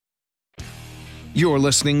You're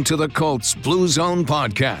listening to the Colts Blue Zone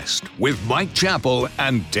Podcast with Mike Chappell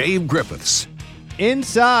and Dave Griffiths.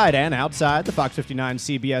 Inside and outside the Fox 59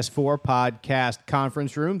 CBS 4 podcast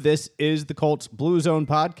conference room, this is the Colts Blue Zone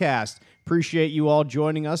Podcast. Appreciate you all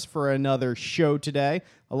joining us for another show today.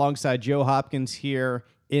 Alongside Joe Hopkins here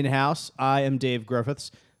in-house, I am Dave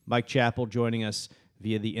Griffiths. Mike Chappell joining us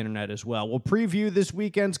via the internet as well. We'll preview this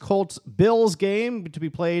weekend's Colts-Bills game to be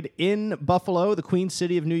played in Buffalo, the Queen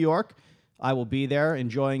City of New York. I will be there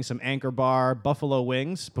enjoying some Anchor Bar buffalo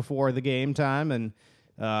wings before the game time and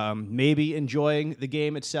maybe enjoying the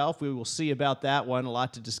game itself. We will see about that one. A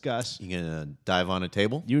lot to discuss. You gonna dive on a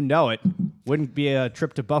table? You know it. Wouldn't be a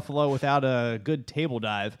trip to Buffalo without a good table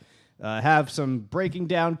dive. Have some breaking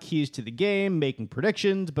down keys to the game, making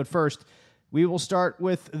predictions. But first, we will start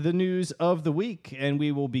with the news of the week, and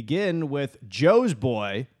we will begin with Joe's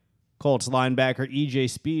boy, Colts linebacker E.J.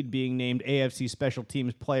 Speed, being named AFC Special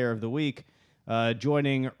Teams Player of the Week,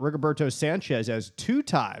 joining Rigoberto Sanchez as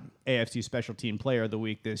two-time AFC Special Team Player of the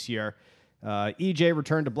Week this year. E.J.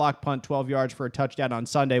 returned a block punt 12 yards for a touchdown on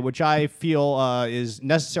Sunday, which I feel is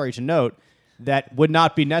necessary to note that would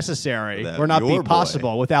not be necessary or not be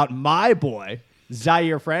possible without my boy,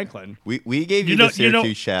 Zaire Franklin. We gave you the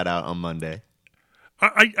Syracuse shout-out on Monday.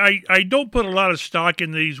 I don't put a lot of stock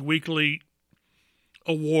in these weekly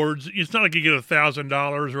awards. It's not like you get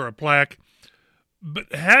 $1,000 or a plaque,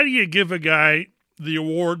 but how do you give a guy the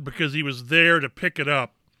award because he was there to pick it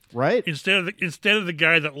up, right? Instead of the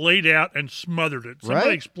guy that laid out and smothered it.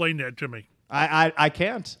 Somebody explain that to me. I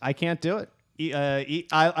can't do it.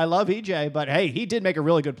 I love EJ, but hey, he did make a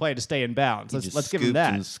really good play to stay in bounds. Let's give him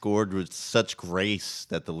that. And scored with such grace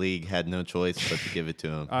that the league had no choice but to give it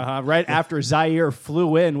to him. Right after Zaire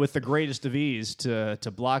flew in with the greatest of ease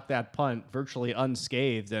to block that punt virtually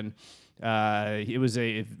unscathed, and it was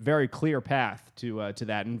a very clear path to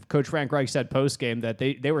that. And Coach Frank Reich said post game that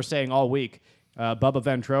they were saying all week, Bubba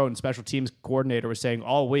Ventrone, special teams coordinator, was saying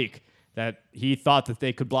all week that he thought that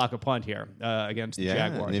they could block a punt here against the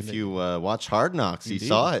Jaguars. And if you watch Hard Knocks, you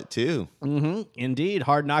saw it too. Mm-hmm. Indeed.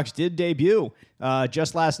 Hard Knocks did debut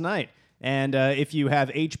just last night. And if you have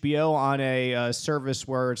HBO on a service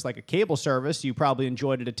where it's like a cable service, you probably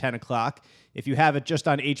enjoyed it at 10 o'clock. If you have it just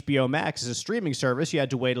on HBO Max as a streaming service, you had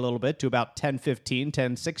to wait a little bit to about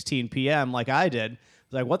 10:16 p.m. like I did.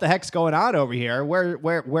 Like, what the heck's going on over here?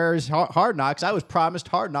 Where's Hard Knocks? I was promised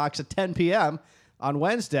Hard Knocks at 10 p.m. on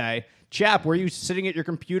Wednesday. Chap, were you sitting at your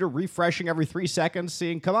computer refreshing every 3 seconds,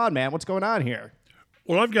 seeing, come on, man, what's going on here?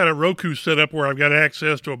 Well, I've got a Roku set up where I've got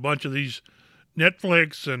access to a bunch of these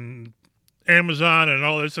Netflix and Amazon and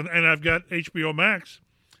all this, and I've got HBO Max,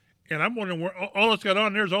 and I'm wondering where all it's got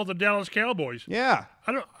on there is all the Dallas Cowboys. Yeah.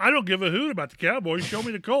 I don't give a hoot about the Cowboys. Show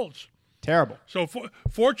me the Colts. Terrible. So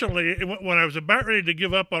fortunately, when I was about ready to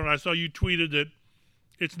give up on it, I saw you tweeted that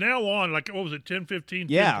it's now on, like, what was it, 10:15,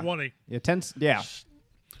 10:20? Yeah.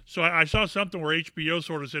 So I saw something where HBO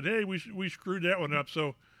sort of said, hey, we screwed that one up.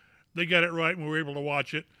 So they got it right and we were able to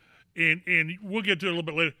watch it. And we'll get to it a little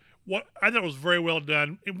bit later. What I thought was very well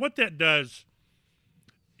done. And what that does,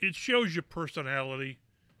 it shows your personality.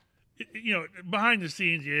 Behind the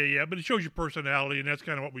scenes, but it shows your personality, and that's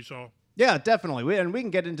kind of what we saw. Yeah, definitely. We can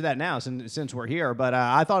get into that now since we're here. But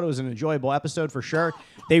I thought it was an enjoyable episode for sure.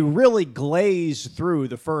 They really glazed through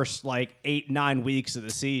the first 8-9 weeks of the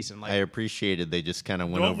season. I appreciated they just kind of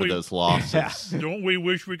went over those losses. Yeah. Don't we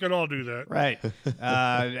wish we could all do that? Right.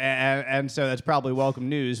 And so that's probably welcome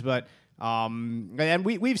news. But and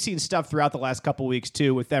we've seen stuff throughout the last couple weeks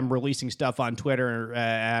too, with them releasing stuff on Twitter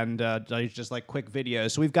and just like quick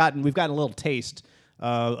videos. So we've gotten a little taste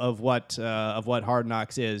of what Hard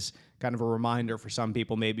Knocks is. Kind of a reminder for some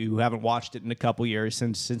people maybe who haven't watched it in a couple years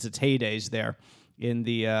since its heydays there in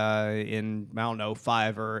the in I don't know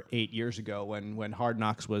 5 or 8 years ago when Hard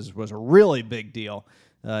Knocks was a really big deal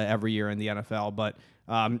every year in the NFL. But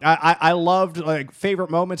I loved favorite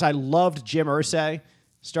moments. I loved Jim Irsay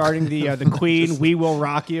starting the Queen "We Will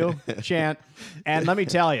Rock You" chant, and let me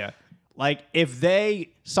tell you, if the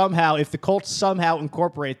Colts somehow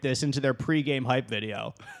incorporate this into their pregame hype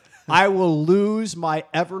video, I will lose my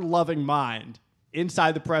ever-loving mind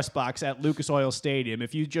inside the press box at Lucas Oil Stadium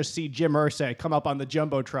if you just see Jim Irsay come up on the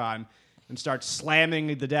Jumbotron and start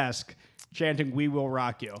slamming the desk, chanting "We Will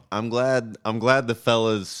Rock You." I'm glad the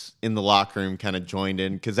fellas in the locker room kind of joined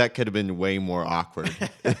in, because that could have been way more awkward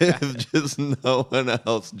if just no one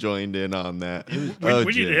else joined in on that.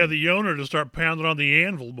 We need to have the owner to start pounding on the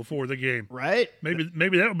anvil before the game. Right? Maybe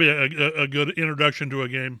that would be a good introduction to a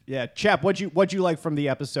game. Yeah, Chap, what'd you like from the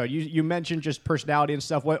episode? You mentioned just personality and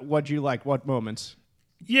stuff. What'd you like? What moments?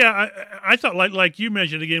 Yeah, I thought like you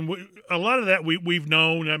mentioned again, a lot of that we've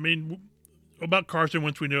known. I mean, about Carson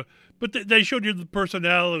Wentz we knew, but they showed you the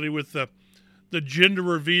personality with the gender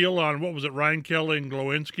reveal on, what was it, Ryan Kelly and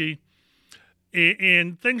Glowinski,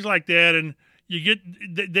 and things like that. And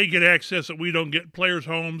they get access that we don't get, players'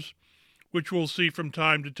 homes, which we'll see from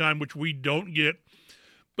time to time, which we don't get.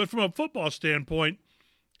 But from a football standpoint,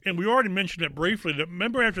 and we already mentioned it briefly, that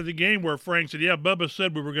remember after the game where Frank said, yeah, Bubba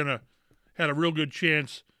said we were going to had a real good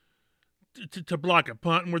chance to block a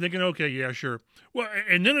punt, and we're thinking, okay, yeah, sure. Well,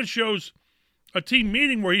 and then it shows a team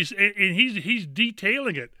meeting where he's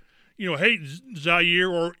detailing it. You know, hey, Zaire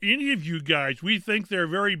or any of you guys, we think they're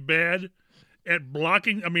very bad at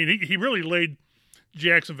blocking. I mean, he really laid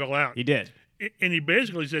Jacksonville out. He did. And he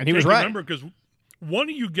basically said, and he was right. Remember, because one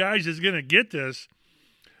of you guys is going to get this.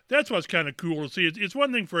 That's what's kind of cool to see. It's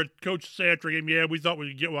one thing for a coach to say after a game, yeah, we thought we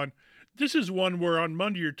could get one. This is one where on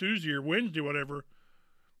Monday or Tuesday or Wednesday, whatever,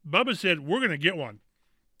 Bubba said, we're going to get one.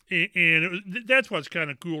 And that's what's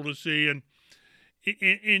kind of cool to see.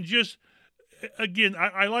 And just, again,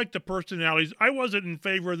 I like the personalities. I wasn't in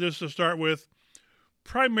favor of this to start with,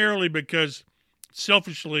 primarily because,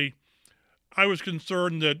 selfishly, I was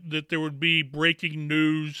concerned that there would be breaking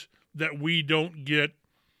news that we don't get,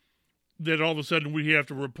 that all of a sudden we have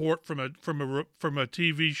to report from a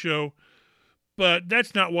TV show. But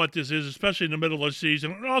that's not what this is, especially in the middle of the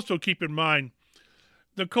season. And also keep in mind,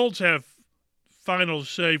 the Colts have final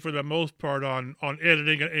say for the most part on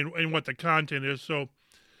editing and what the content is. So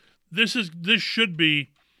this should be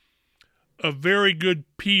a very good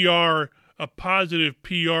PR, a positive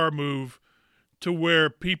PR move, to where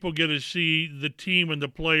people get to see the team and the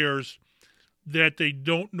players that they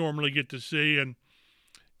don't normally get to see. And,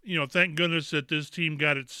 you know, thank goodness that this team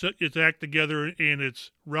got its act together and it's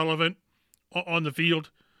relevant on the field.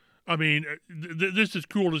 I mean, this is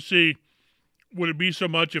cool to see. Would it be so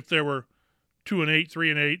much if there were 2-8,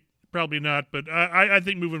 3-8? Probably not, but I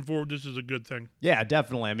think moving forward, this is a good thing. Yeah,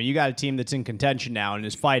 definitely. I mean, you got a team that's in contention now and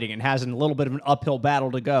is fighting and has a little bit of an uphill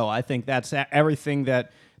battle to go. I think that's everything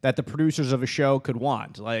that the producers of a show could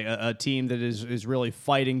want, like a team that is really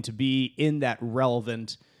fighting to be in that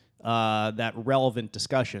relevant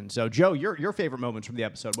discussion. So, Joe, your favorite moments from the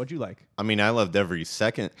episode, what'd you like? I mean, I loved every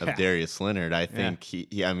second of Darius Leonard. I think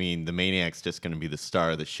I mean, the Maniac's just going to be the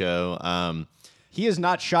star of the show. He is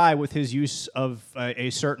not shy with his use of a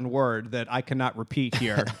certain word that I cannot repeat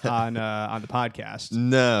here on the podcast.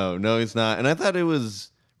 No, he's not. And I thought it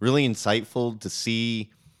was really insightful to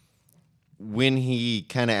see when he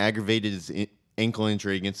kind of aggravated his ankle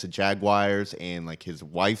injury against the Jaguars and like his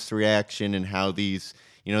wife's reaction and how these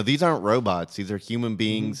aren't robots. These are human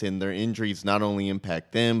beings, and their injuries not only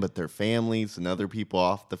impact them, but their families and other people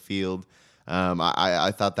off the field.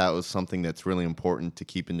 I thought that was something that's really important to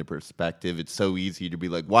keep into perspective. It's so easy to be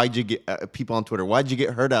like, why'd you get people on Twitter? Why'd you get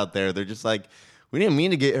hurt out there? They're just like, we didn't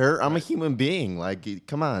mean to get hurt. I'm a human being. Like,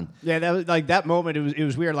 come on. Yeah, that was like that moment. It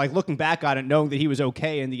was weird. Like looking back on it, knowing that he was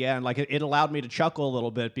okay in the end, like it allowed me to chuckle a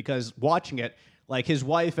little bit because watching it, like his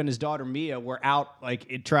wife and his daughter Mia were out,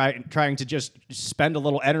 like trying to just spend a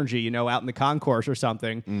little energy, out in the concourse or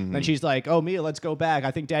something. Mm-hmm. And she's like, "Oh, Mia, let's go back.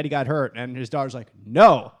 I think Daddy got hurt." And his daughter's like,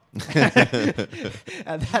 "No."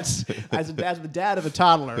 And that's as the dad of a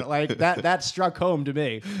toddler, like that struck home to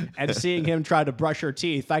me. And seeing him try to brush her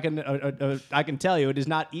teeth, I can tell you, it is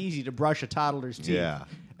not easy to brush a toddler's teeth. Yeah.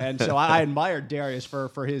 And so I admired Darius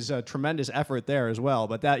for his tremendous effort there as well.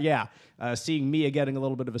 But seeing Mia getting a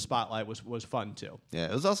little bit of a spotlight was fun too. Yeah,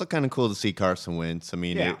 it was also kind of cool to see Carson Wentz. I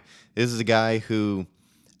mean, this is a guy who,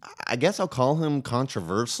 I guess I'll call him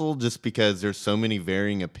controversial just because there's so many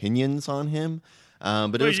varying opinions on him.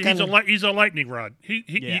 But he's a lightning rod.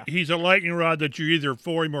 He's a lightning rod that you're either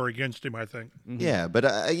for him or against him, I think. Mm-hmm. Yeah,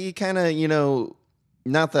 but he kind of,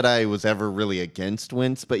 not that I was ever really against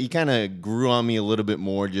Wentz, but he kind of grew on me a little bit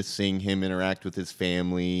more just seeing him interact with his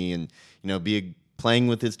family and, playing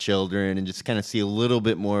with his children and just kind of see a little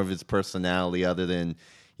bit more of his personality other than,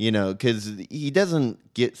 because he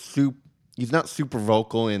doesn't get he's not super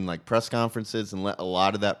vocal in like press conferences and let a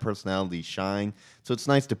lot of that personality shine. So it's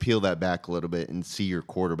nice to peel that back a little bit and see your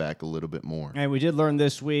quarterback a little bit more. And we did learn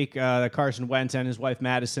this week that Carson Wentz and his wife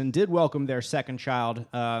Madison did welcome their second child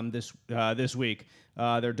this week.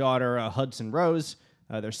 Their daughter Hudson Rose,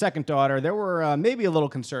 their second daughter. There were maybe a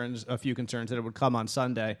few concerns that it would come on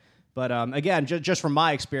Sunday. But again, just from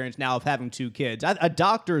my experience now of having two kids,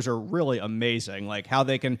 doctors are really amazing. Like how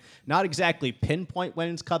they can not exactly pinpoint when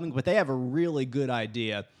it's coming, but they have a really good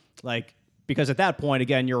idea. Like because at that point,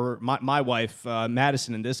 again, my wife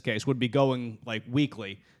Madison in this case would be going like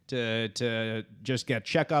weekly to just get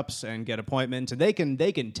checkups and get appointments, and they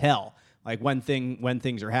can tell like when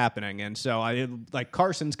things are happening. And so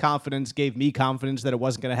Carson's confidence gave me confidence that it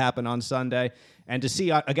wasn't going to happen on Sunday. And to see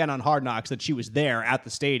again on Hard Knocks that she was there at the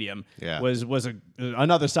stadium was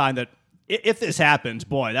another sign that if this happens,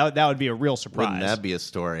 boy, that would be a real surprise. Wouldn't that be a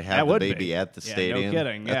story? Have the baby at the stadium. No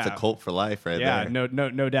kidding. That's a cult for life right there. Yeah,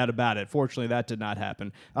 no doubt about it. Fortunately, that did not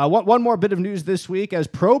happen. One more bit of news this week as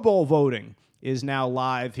Pro Bowl voting is now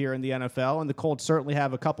live here in the NFL, and the Colts certainly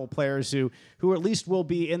have a couple players who at least will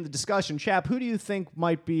be in the discussion. Chap, who do you think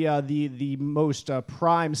might be the most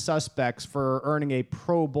prime suspects for earning a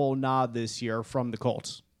Pro Bowl nod this year from the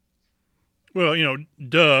Colts? Well,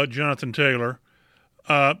 Jonathan Taylor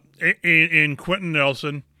and Quentin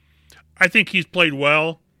Nelson. I think he's played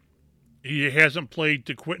well. He hasn't played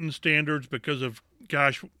to Quentin standards because of,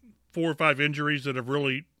 4 or 5 injuries that have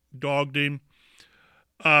really dogged him.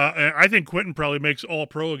 And I think Quentin probably makes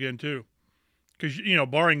All-Pro again, too. Because,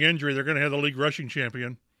 barring injury, they're going to have the league rushing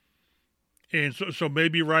champion. And so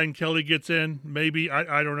maybe Ryan Kelly gets in. Maybe,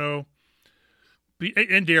 I don't know.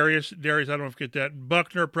 And Darius, I don't know if you get that.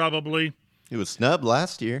 Buckner, probably. He was snubbed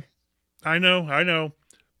last year. I know.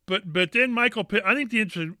 But then Michael Pitt, I think the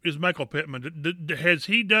answer is Michael Pittman. Has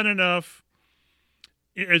he done enough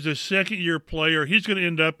as a second-year player? He's going to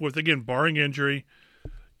end up with, again, barring injury,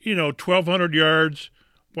 1,200 yards,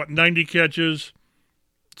 90 catches,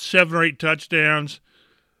 7 or 8 touchdowns.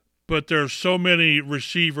 But there's so many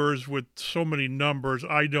receivers with so many numbers.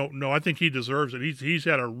 I don't know. I think he deserves it. He's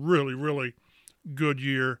had a really, really good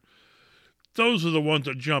year. Those are the ones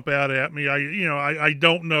that jump out at me. I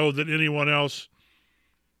don't know that anyone else,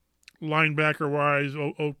 linebacker-wise,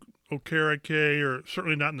 Okereke, or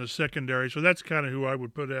certainly not in the secondary. So that's kind of who I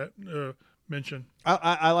would mention.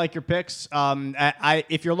 I like your picks.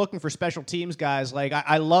 If you're looking for special teams guys,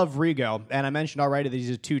 I love Rigo, and I mentioned already that he's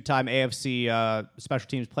a 2-time AFC Special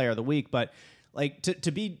Teams Player of the Week. But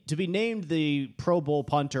to be named the Pro Bowl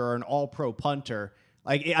punter or an All-Pro punter,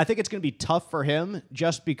 I think it's going to be tough for him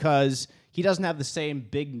just because he doesn't have the same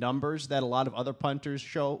big numbers that a lot of other punters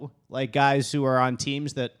show, like guys who are on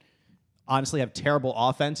teams that honestly have terrible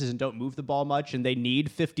offenses and don't move the ball much, and they need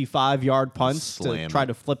 55-yard punts to try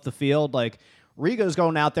to flip the field. Rigo's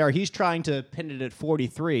going out there, he's trying to pin it at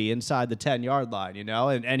 43 inside the 10-yard line,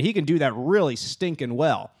 and he can do that really stinking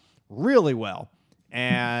well, really well.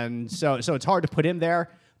 And so it's hard to put him there.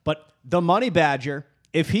 But the Money Badger,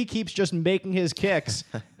 if he keeps just making his kicks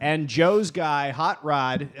and Joe's guy, Hot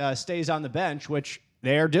Rod, stays on the bench, which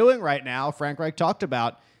they are doing right now, Frank Reich talked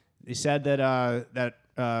about, he said that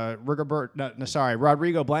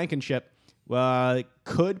Rodrigo Blankenship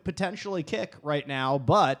could potentially kick right now,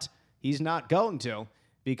 but he's not going to,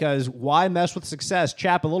 because why mess with success?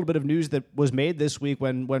 Chap, a little bit of news that was made this week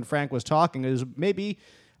when Frank was talking is maybe,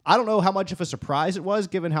 I don't know how much of a surprise it was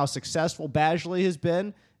given how successful Badgley has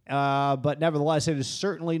been, but nevertheless, it is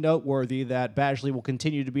certainly noteworthy that Badgley will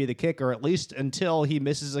continue to be the kicker, at least until he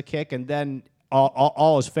misses a kick, and then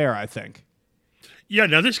all is fair, I think. Yeah,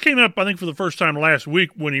 now this came up, I think, for the first time last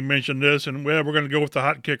week when he mentioned this, and we're going to go with the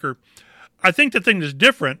hot kicker. I think the thing that's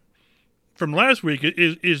different from last week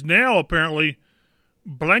is now apparently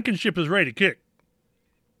Blankenship is ready to kick.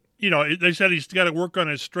 They said he's got to work on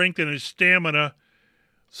his strength and his stamina.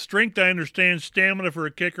 Strength, I understand. Stamina for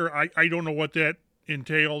a kicker, I don't know what that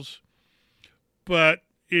entails. But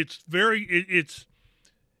it's the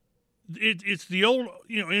old,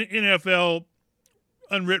 NFL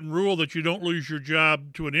unwritten rule that you don't lose your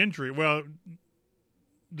job to an injury. Well,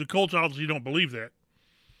 the Colts obviously don't believe that.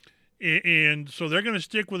 And so they're going to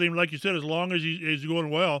stick with him, like you said, as long as he's going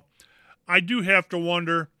well. I do have to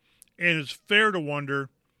wonder, and it's fair to wonder,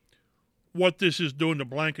 what this is doing to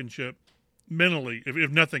Blankenship mentally,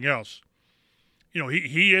 if nothing else.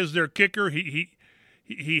 He is their kicker. He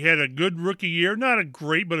had a good rookie year. Not a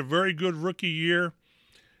great, but a very good rookie year.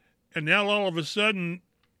 And now all of a sudden,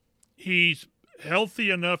 he's healthy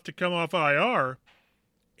enough to come off IR,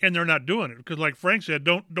 and they're not doing it because, like Frank said,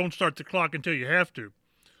 don't start the clock until you have to.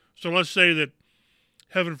 So let's say that,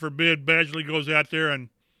 heaven forbid, Badgley goes out there and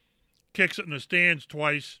kicks it in the stands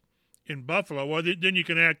twice in Buffalo. Well, then you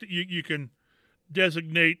can you can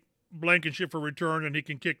designate Blankenship for return, and he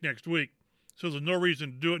can kick next week. So there's no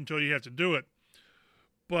reason to do it until you have to do it.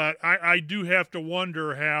 But I do have to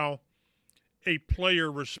wonder how a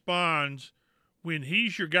player responds when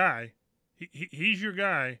he's your guy. He's your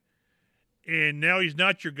guy, and now he's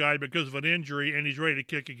not your guy because of an injury, and he's ready to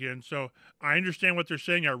kick again. So I understand what they're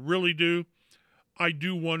saying. I really do. I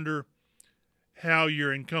do wonder how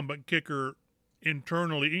your incumbent kicker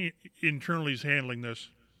internally is handling this.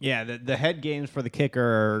 Yeah, the head games for the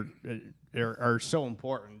kicker are so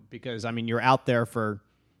important because, you're out there for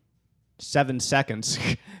 7 seconds,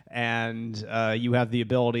 and you have the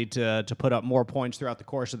ability to put up more points throughout the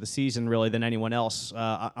course of the season, really, than anyone else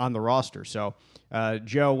on the roster. So,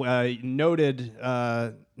 Joe, noted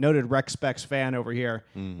Rex Specs fan over here.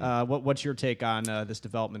 What's your take on this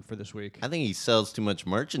development for this week? I think he sells too much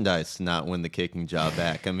merchandise to not win the kicking job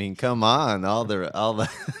back. I mean, come on, all the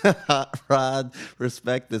Hot Rod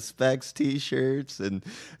Respect the Specs T-shirts, and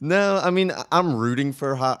no, I mean, I'm rooting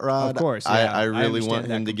for Hot Rod. Of course, yeah, I really want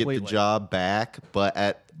understand him to get the job back, but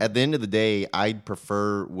at the end of the day, I'd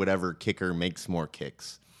prefer whatever kicker makes more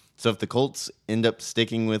kicks. So if the Colts end up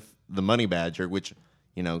sticking with the Money Badger, which,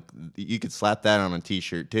 you know, you could slap that on a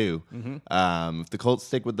T-shirt too. If the Colts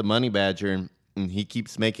stick with the Money Badger and he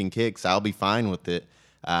keeps making kicks, I'll be fine with it.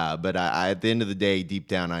 But I, at the end of the day, deep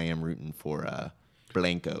down, I am rooting for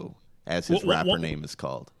Blanco, as his rapper name is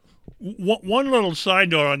called. One little side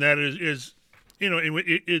note on that is you know,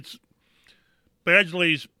 it's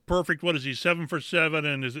Badgley's perfect. What is he, 7 for 7,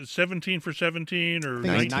 and is it 17 for 17 or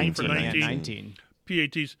 19 for 19? 19.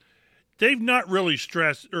 PATs. They've not really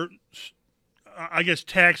stressed or, I guess,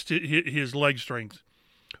 taxed his leg strength.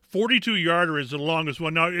 42-yarder is the longest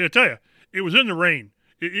one. Now, I tell you, it was in the rain.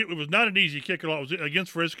 It was not an easy kick at all. It was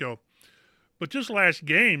against Frisco. But this last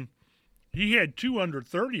game, he had 2 under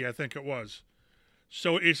 30, I think it was.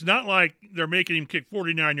 So it's not like they're making him kick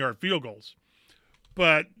 49-yard field goals.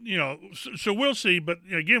 But, you know, so we'll see. But,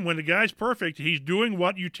 again, when the guy's perfect, he's doing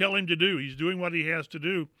what you tell him to do. He's doing what he has to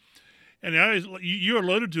do. And you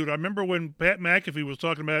alluded to it. I remember when Pat McAfee was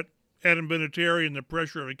talking about Adam Vinatieri and the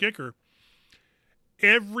pressure of a kicker.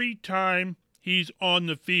 Every time he's on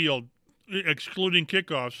the field, excluding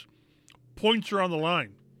kickoffs, points are on the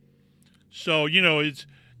line. So, you know,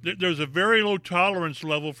 there's a very low tolerance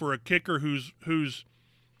level for a kicker who's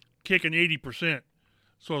kicking 80%.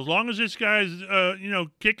 So as long as this guy's,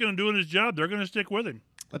 kicking and doing his job, they're going to stick with him.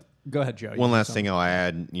 Go ahead, Joe. One last thing I'll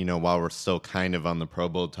add, while we're still kind of on the Pro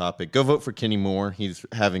Bowl topic, go vote for Kenny Moore. He's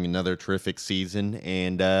having another terrific season,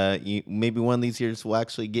 and maybe one of these years we'll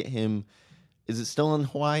actually get him. Is it still in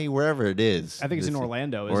Hawaii? Wherever it is. I think it's in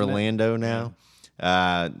Orlando, isn't Orlando now.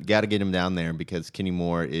 Got to get him down there because Kenny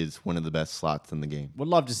Moore is one of the best slots in the game. Would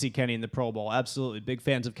love to see Kenny in the Pro Bowl. Absolutely. Big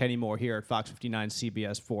fans of Kenny Moore here at Fox 59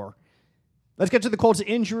 CBS 4. Let's get to the Colts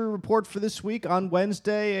injury report for this week. On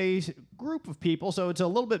Wednesday, a group of people, so it's a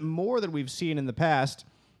little bit more than we've seen in the past,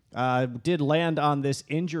 did land on this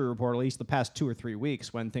injury report, at least the past 2 or 3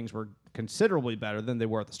 weeks when things were considerably better than they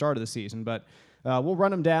were at the start of the season. But we'll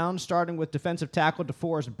run them down, starting with defensive tackle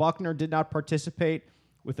DeForest Buckner did not participate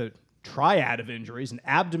with a triad of injuries, an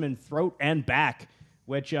abdomen, throat, and back,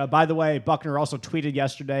 which, by the way, Buckner also tweeted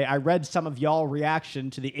yesterday, I read some of y'all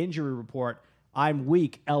reaction to the injury report. I'm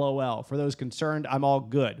weak, LOL. For those concerned, I'm all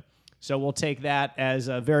good. So we'll take that as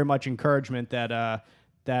very much encouragement that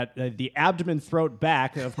the abdomen, throat,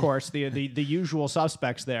 back, of course, the usual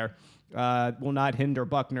suspects there, will not hinder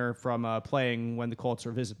Buckner from playing when the Colts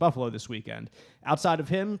visit Buffalo this weekend. Outside of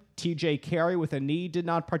him, T.J. Carey with a knee did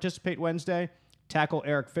not participate Wednesday. Tackle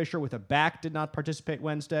Eric Fisher with a back did not participate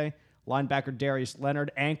Wednesday. Linebacker Darius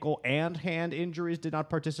Leonard, ankle and hand injuries, did not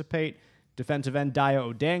participate. Defensive end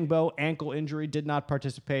Dayo Odangbo, ankle injury, did not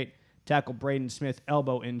participate. Tackle Braden Smith,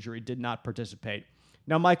 elbow injury, did not participate.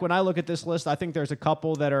 Now, Mike, when I look at this list, I think there's a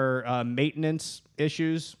couple that are maintenance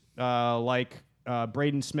issues, like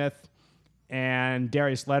Braden Smith and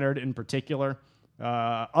Darius Leonard in particular.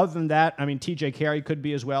 Other than that, I mean, T.J. Carey could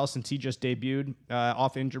be as well since he just debuted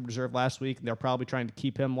off injured reserve last week. They're probably trying to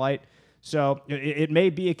keep him light. So it may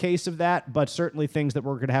be a case of that, but certainly things that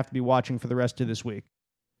we're going to have to be watching for the rest of this week.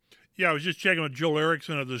 Yeah, I was just checking with Joel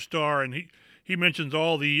Erickson of the Star, and he mentions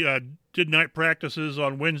all the did-night practices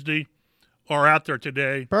on Wednesday are out there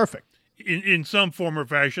today. Perfect. In some form or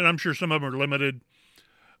fashion. I'm sure some of them are limited.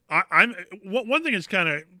 One thing that's kind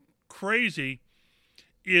of crazy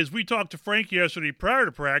is we talked to Frank yesterday prior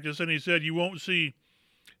to practice, and he said you won't see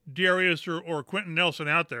Darius or Quentin Nelson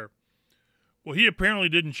out there. Well, he apparently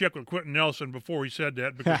didn't check with Quentin Nelson before he said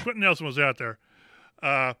that because Quentin Nelson was out there.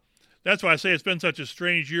 That's why I say it's been such a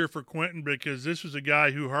strange year for Quentin because this was a guy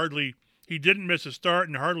who he didn't miss a start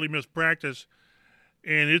and hardly missed practice,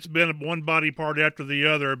 and it's been one body part after the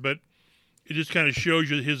other, but it just kind of shows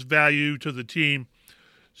you his value to the team.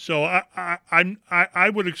 So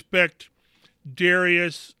I would expect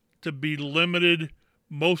Darius to be limited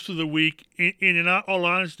most of the week, and in all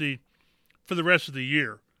honesty, for the rest of the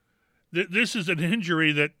year. This is an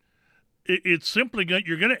injury that it's simply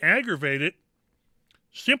you're going to aggravate it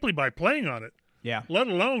simply by playing on it. Yeah. Let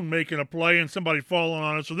alone making a play and somebody falling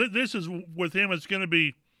on it. So this is with him. It's going to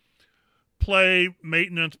be play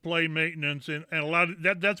maintenance, and a lot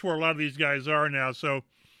of that's where a lot of these guys are now. So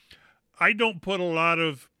I don't put a lot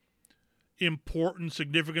of important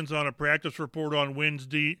significance on a practice report on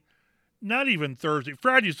Wednesday, not even Thursday.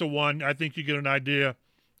 Friday's the one I think you get an idea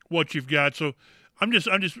what you've got. So I'm just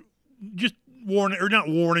warning, or not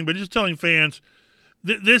warning, but just telling fans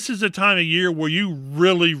this is a time of year where you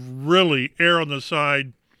really, really err on the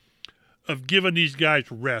side of giving these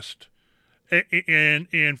guys rest.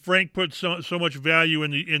 And Frank put so much value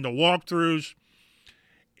in the walkthroughs,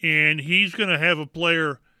 and he's going to have a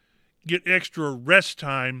player get extra rest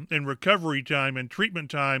time and recovery time and treatment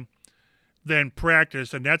time than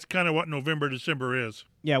practice, and that's kind of what November, December is.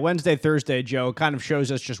 Yeah, Wednesday, Thursday, Joe, kind of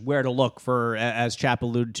shows us just where to look for, as Chap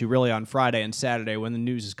alluded to, really on Friday and Saturday when the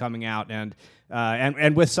news is coming out.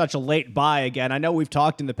 And with such a late bye again, I know we've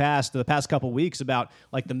talked in the past couple weeks about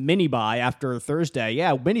like the mini bye after Thursday.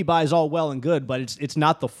 Yeah, mini bye is all well and good, but it's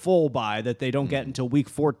not the full bye that they don't get until week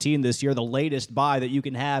 14 this year, the latest bye that you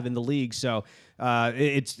can have in the league. So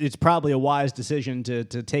it's probably a wise decision to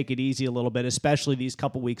take it easy a little bit, especially these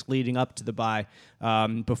couple weeks leading up to the bye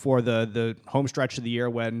before the home stretch of the year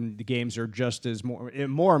when the games are just as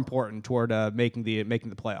more important toward making the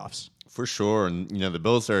playoffs. For sure. And, the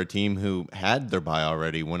Bills are a team who had their bye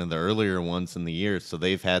already, one of the earlier ones in the year. So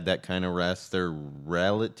they've had that kind of rest. They're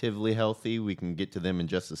relatively healthy. We can get to them in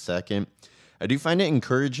just a second. I do find it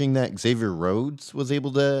encouraging that Xavier Rhodes was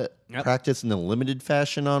able to practice in a limited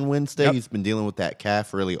fashion on Wednesday. Yep. He's been dealing with that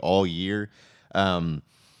calf really all year.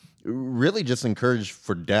 Really just encouraged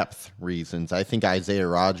for depth reasons. I think Isaiah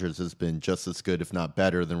Rodgers has been just as good, if not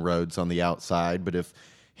better, than Rhodes on the outside. But if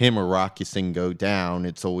him or Rocky Singh go down,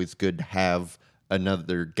 it's always good to have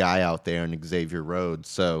another guy out there in Xavier Rhodes.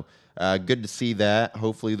 So good to see that.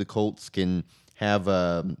 Hopefully the Colts can have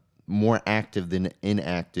more active than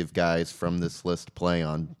inactive guys from this list play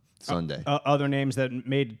on Sunday. Other names that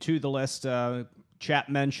made to the list, Chap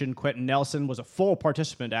mentioned Quentin Nelson was a full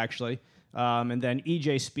participant, actually. And then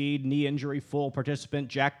E.J. Speed, knee injury, full participant.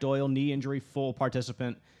 Jack Doyle, knee injury, full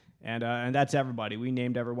participant. And that's everybody. We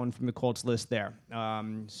named everyone from the Colts list there.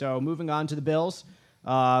 So moving on to the Bills.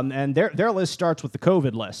 And their list starts with the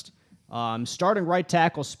COVID list. Starting right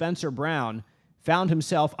tackle Spencer Brown found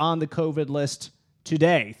himself on the COVID list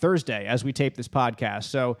today, Thursday, as we tape this podcast.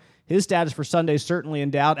 So his status for Sunday is certainly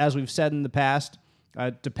in doubt, as we've said in the past.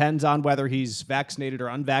 Depends on whether he's vaccinated or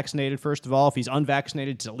unvaccinated, first of all. If he's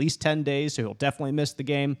unvaccinated, it's at least 10 days, so he'll definitely miss the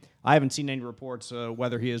game. I haven't seen any reports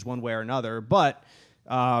whether he is one way or another. But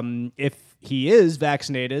if he is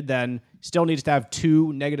vaccinated, then still needs to have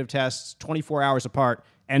 2 negative tests 24 hours apart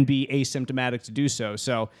and be asymptomatic to do so.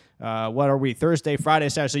 So what are we, Thursday, Friday,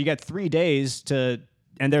 Saturday? So you got 3 days to...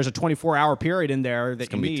 And there's a 24-hour period in there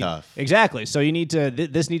that you need. It's going to be tough. Exactly. So you need to.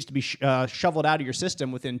 This needs to be shoveled out of your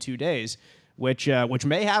system within 2 days, which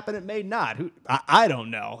may happen. It may not. I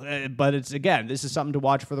don't know. But it's, again, this is something to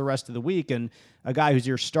watch for the rest of the week. And a guy who's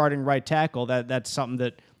your starting right tackle, that's something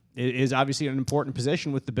that is obviously an important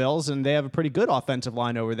position with the Bills, and they have a pretty good offensive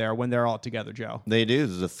line over there when they're all together, Joe. They do.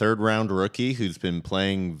 This is a third-round rookie who's been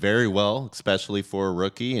playing very well, especially for a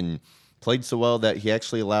rookie, and played so well that he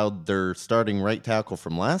actually allowed their starting right tackle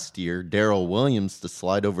from last year, Darrell Williams, to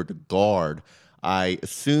slide over to guard. I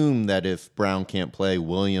assume that if Brown can't play,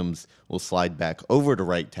 Williams will slide back over to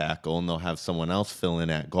right tackle, and they'll have someone else fill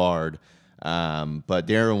in at guard. But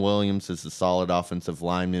Darrell Williams is a solid offensive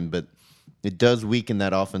lineman, but it does weaken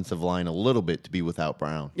that offensive line a little bit to be without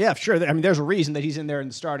Brown. Yeah, sure. I mean, there's a reason that he's in there in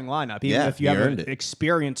the starting lineup, even if you have an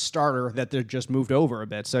experienced starter that they're just moved over a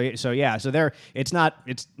bit. So there, it's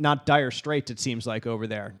not dire straits, it seems like, over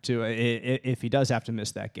there if he does have to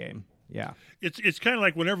miss that game. Yeah, it's kind of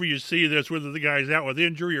like whenever you see this, whether the guy's out with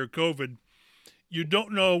injury or COVID, you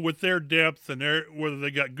don't know with their depth and whether they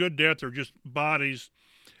got good depth or just bodies.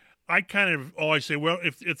 I kind of always say, well,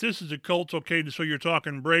 if this is the Colts, okay, so you're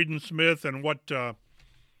talking Braden Smith and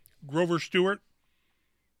Grover Stewart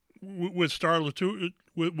with Star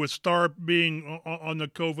being on the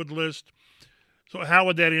COVID list. So how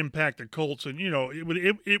would that impact the Colts? And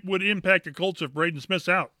it would impact the Colts if Braden Smith's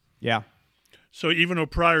out. Yeah. So even though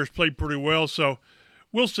Pryor's played pretty well, so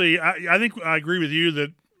we'll see. I think I agree with you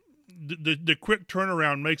that the quick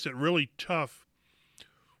turnaround makes it really tough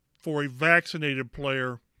for a vaccinated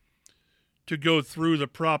player to go through the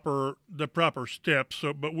proper steps.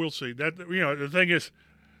 So, but we'll see. That the thing is,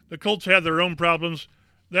 the Colts have their own problems.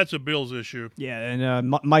 That's a Bills issue. Yeah, and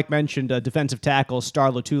Mike mentioned defensive tackle Star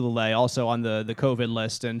Lotulelei also on the COVID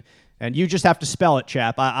list, and you just have to spell it,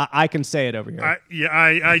 chap. I can say it over here.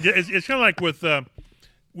 It's kind of like with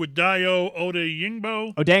Dayo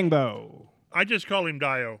Odeyingbo. Odangbo. I just call him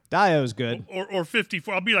Dio. Dio's good. Or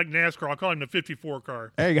 54. I'll be like NASCAR. I'll call him the 54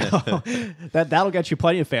 car. There you go. That'll get you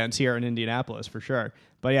plenty of fans here in Indianapolis for sure.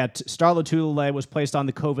 But yeah, Star Lotulelei was placed on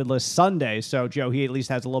the COVID list Sunday, so Joe, he at least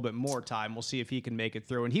has a little bit more time. We'll see if he can make it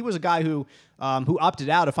through. And he was a guy who opted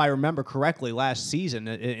out, if I remember correctly, last season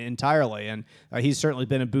entirely. And he's certainly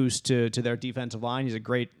been a boost to their defensive line. He's a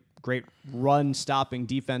great run-stopping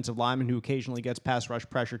defensive lineman who occasionally gets pass rush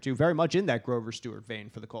pressure too, very much in that Grover Stewart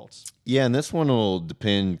vein for the Colts. Yeah, and this one will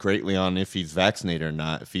depend greatly on if he's vaccinated or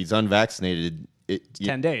not. If he's unvaccinated, it's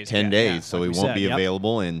 10 days. 10 days, so like he won't be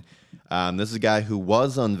available. And this is a guy who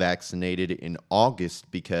was unvaccinated in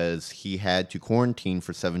August because he had to quarantine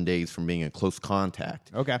for 7 days from being a close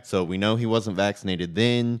contact. Okay. So we know he wasn't vaccinated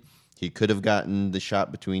then. He could have gotten the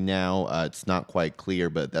shot between now. It's not quite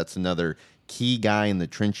clear, but that's another key guy in the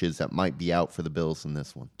trenches that might be out for the Bills in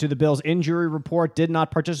this one. To the Bills injury report, did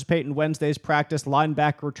not participate in Wednesday's practice.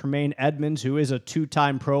 Linebacker Tremaine Edmunds, who is a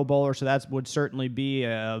two-time Pro Bowler, so that would certainly be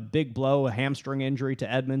a big blow, a hamstring injury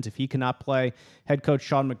to Edmunds if he cannot play. Head coach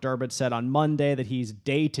Sean McDermott said on Monday that he's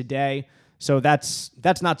day-to-day. So that's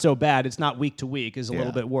not so bad. It's not week to week. Is a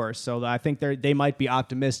little bit worse. So I think they might be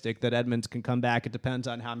optimistic that Edmunds can come back. It depends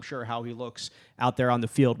on how he looks out there on the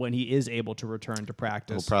field when he is able to return to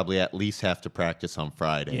practice. He'll probably at least have to practice on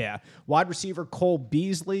Friday. Yeah. Wide receiver Cole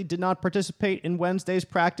Beasley did not participate in Wednesday's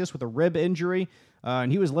practice with a rib injury.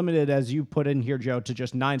 And he was limited, as you put in here, Joe, to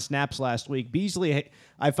just 9 snaps last week. Beasley,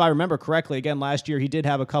 if I remember correctly, again, last year he did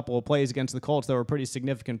have a couple of plays against the Colts that were pretty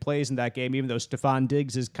significant plays in that game, even though Stephon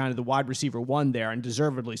Diggs is kind of the wide receiver one there, and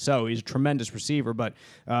deservedly so. He's a tremendous receiver, but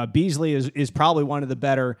Beasley is probably one of the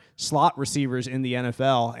better slot receivers in the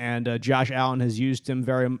NFL, and Josh Allen has used him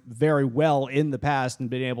very, very well in the past and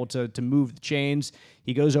been able to move the chains.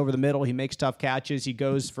 He goes over the middle. He makes tough catches. He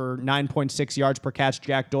goes for 9.6 yards per catch,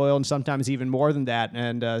 Jack Doyle, and sometimes even more than that.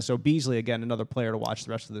 And so Beasley, again, another player to watch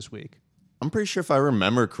the rest of this week. I'm pretty sure if I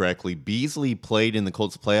remember correctly, Beasley played in the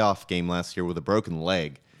Colts playoff game last year with a broken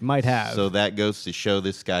leg. Might have. So that goes to show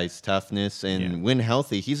this guy's toughness. And when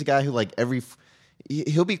healthy, he's a guy who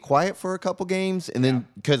he'll be quiet for a couple games, and then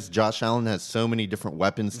because Josh Allen has so many different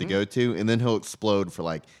weapons to go to, and then he'll explode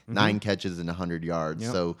for 9 catches and 100 yards.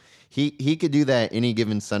 Yep. So he could do that any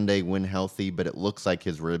given Sunday when healthy, but it looks like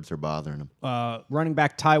his ribs are bothering him. Running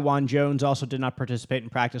back Tywan Jones also did not participate in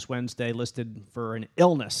practice Wednesday, listed for an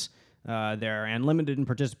illness there, and limited in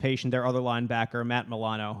participation. Their other linebacker, Matt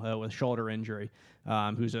Milano, with shoulder injury.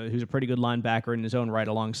 Who's a pretty good linebacker in his own right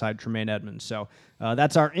alongside Tremaine Edmunds. So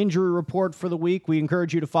that's our injury report for the week. We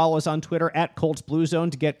encourage you to follow us on Twitter at Colts Blue Zone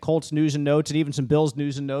to get Colts news and notes and even some Bills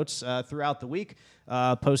news and notes throughout the week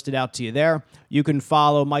posted out to you there. You can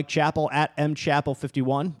follow Mike Chappell at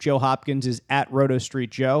mchappell51. Joe Hopkins is at Roto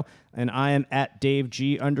Street Joe, and I am at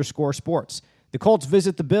DaveG_sports. The Colts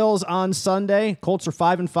visit the Bills on Sunday. Colts are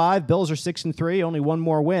 5-5. Bills are 6-3. Only one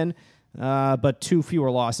more win. But 2 fewer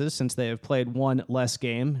losses since they have played 1 less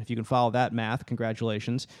game. If you can follow that math,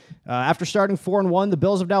 congratulations. After starting 4-1, the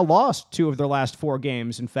Bills have now lost 2 of their last 4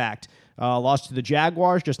 games, in fact. Lost to the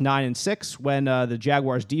Jaguars, just 9-6, when the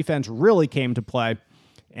Jaguars' defense really came to play,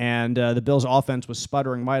 and the Bills' offense was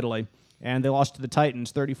sputtering mightily. And they lost to the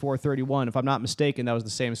Titans 34-31. If I'm not mistaken, that was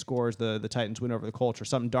the same score as the Titans win over the Colts, or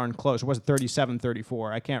something darn close. Or was it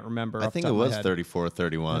 37-34? I can't remember. I think it was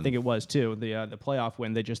 34-31. I think it was, too. The playoff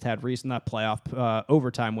win they just had recently. Not playoff,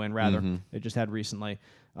 overtime win, rather. Mm-hmm. They just had recently.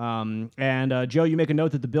 And Joe, you make a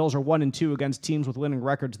note that the Bills are 1-2 against teams with winning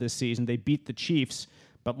records this season. They beat the Chiefs,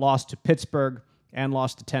 but lost to Pittsburgh and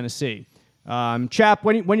lost to Tennessee. Chap,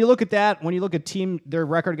 when you look at that, when you look at their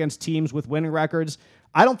record against teams with winning records,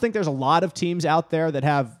 I don't think there's a lot of teams out there that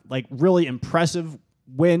have really impressive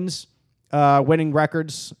wins, winning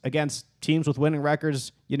records against teams with winning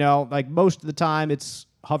records. Most of the time it's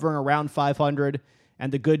hovering around 500,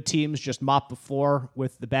 and the good teams just mop the floor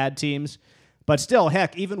with the bad teams. But still,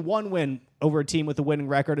 heck, even one win over a team with a winning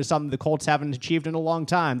record is something the Colts haven't achieved in a long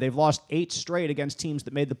time. They've lost 8 straight against teams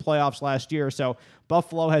that made the playoffs last year. So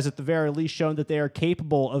Buffalo has at the very least shown that they are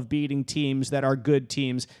capable of beating teams that are good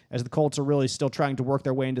teams, as the Colts are really still trying to work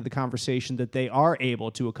their way into the conversation that they are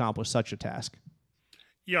able to accomplish such a task.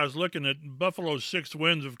 Yeah, I was looking at Buffalo's 6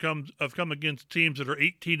 wins have come against teams that are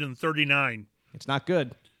 18-39. It's not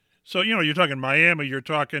good. So, you're talking Miami, you're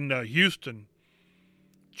talking Houston,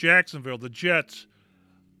 Jacksonville, the Jets.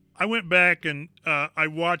 I went back and I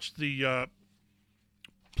watched the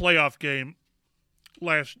playoff game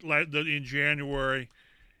in January,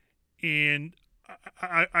 and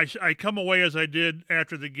I come away as I did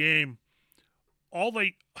after the game. All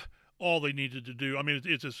they needed to do, I mean,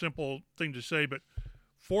 it's a simple thing to say, but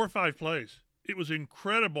 4 or 5 plays. It was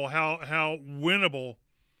incredible how winnable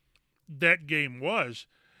that game was.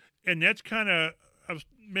 And that's kind of, I was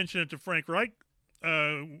mentioning it to Frank Reich,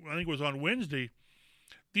 I think it was on Wednesday.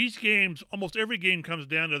 These games, almost every game comes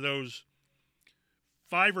down to those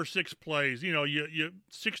 5 or 6 plays. You know, you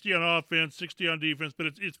 60 on offense, 60 on defense, but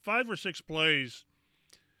it's 5 or 6 plays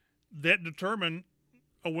that determine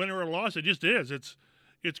a win or a loss. It just is.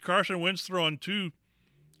 It's Carson Wentz throwing 2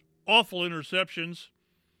 awful interceptions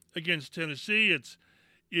against Tennessee.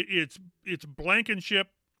 It's Blankenship.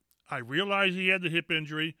 I realize he had the hip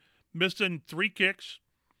injury, missing 3 kicks,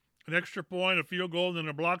 an extra point, a field goal, and then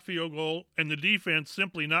a blocked field goal, and the defense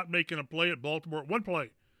simply not making a play at Baltimore. 1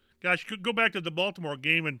 play. Gosh, go back to the Baltimore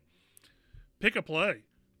game and pick a play.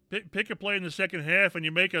 Pick a play in the second half, and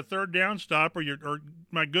you make a third down stop, or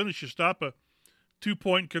my goodness, you stop a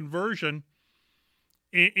 2-point conversion,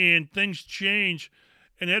 and things change.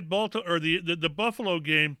 And at the Buffalo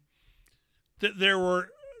game, there were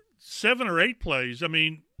 7 or 8 plays. I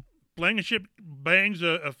mean, Blankenship bangs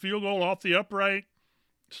a field goal off the upright,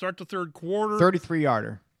 start the third quarter.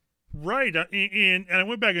 33-yarder. Right, and I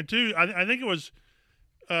went back into. I think it was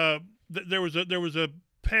there was a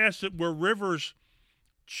pass where Rivers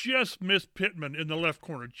just missed Pittman in the left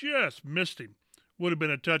corner, just missed him. Would have been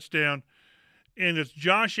a touchdown, and it's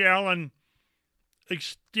Josh Allen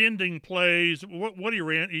extending plays. What he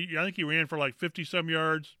ran? I think he ran for like 50-some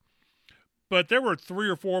yards, but there were 3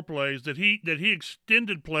 or 4 plays that he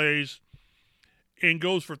extended plays and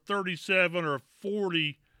goes for 37 or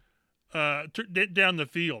 40 down the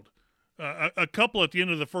field. A couple at the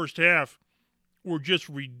end of the first half were just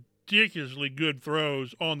ridiculously good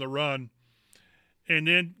throws on the run. And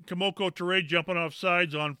then Kamoko Toure jumping off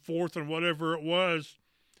sides on 4th and whatever it was.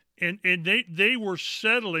 And they were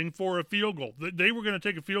settling for a field goal. They were going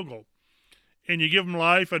to take a field goal. And you give them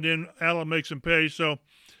life, and then Allen makes them pay. So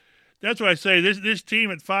that's why I say this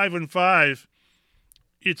team at 5-5,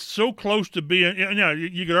 it's so close to being –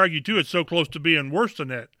 you could argue, too, it's so close to being worse than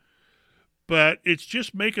that. But it's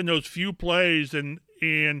just making those few plays, and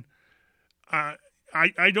I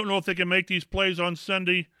don't know if they can make these plays on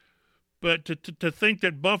Sunday, but to think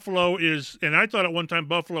that Buffalo is, and I thought at one time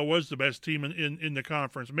Buffalo was the best team in the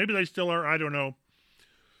conference. Maybe they still are, I don't know.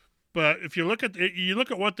 But if you look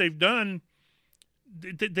at what they've done,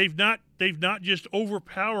 they've not just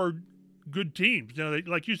overpowered good teams. You know,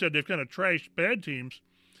 like you said, they've kind of trashed bad teams.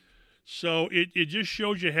 So it just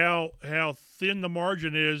shows you how thin the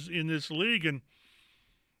margin is in this league, and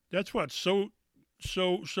that's what's so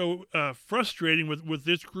frustrating with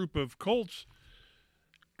this group of Colts,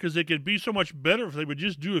 because they could be so much better if they would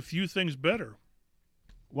just do a few things better.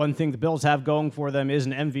 One thing the Bills have going for them is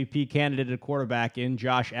an MVP candidate at quarterback in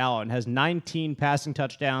Josh Allen. Has 19 passing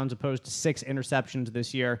touchdowns opposed to 6 interceptions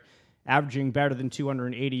this year, averaging better than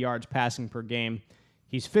 280 yards passing per game.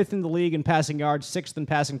 He's 5th in the league in passing yards, 6th in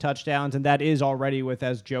passing touchdowns, and that is already with,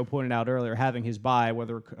 as Joe pointed out earlier, having his bye,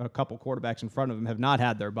 whether a couple quarterbacks in front of him have not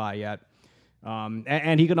had their bye yet.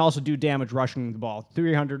 And he can also do damage rushing the ball.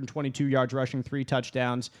 322 yards rushing, 3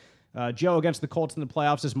 touchdowns. Joe, against the Colts in the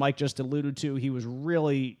playoffs, as Mike just alluded to, he was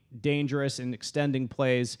really dangerous in extending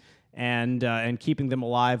plays and keeping them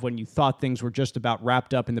alive when you thought things were just about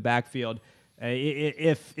wrapped up in the backfield.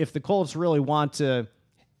 If the Colts really want to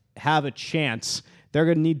have a chance, they're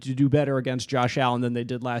going to need to do better against Josh Allen than they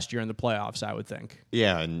did last year in the playoffs, I would think.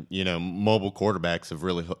 Yeah, and, mobile quarterbacks have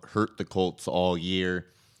really hurt the Colts all year.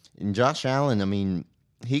 And Josh Allen, I mean,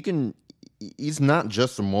 he's not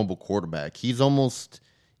just a mobile quarterback. He's almost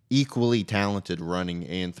equally talented running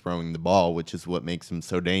and throwing the ball, which is what makes him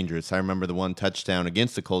so dangerous. I remember the one touchdown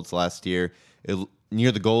against the Colts last year.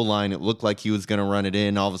 Near the goal line, it looked like he was going to run it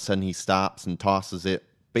in. All of a sudden, he stops and tosses it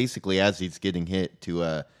basically as he's getting hit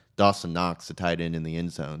to Dawson Knox, the tight end in the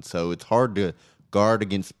end zone. So it's hard to guard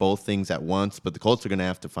against both things at once, but the Colts are going to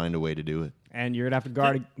have to find a way to do it. And you're going to have to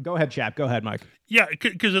guard. Go ahead, Chap. Go ahead, Mike. Yeah,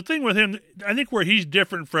 because the thing with him, I think where he's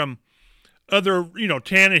different from other,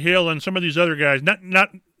 Tannehill and some of these other guys,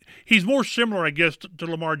 he's more similar, I guess, to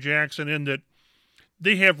Lamar Jackson in that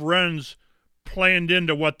they have runs planned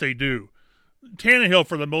into what they do. Tannehill,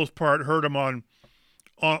 for the most part, hurt him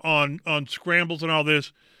on scrambles and all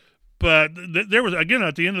this. But there was, again,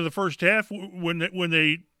 at the end of the first half, when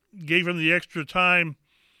they gave him the extra time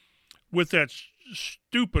with that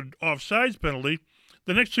stupid offsides penalty,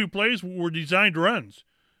 the next 2 plays were designed runs.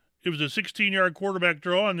 It was a 16-yard quarterback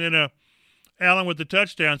draw and then Allen with the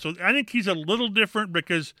touchdown. So I think he's a little different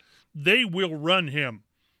because they will run him.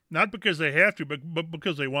 Not because they have to, but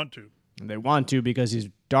because they want to. They want to because he's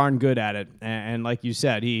darn good at it. And like you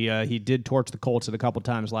said, he did torch the Colts a couple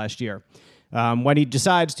times last year. When he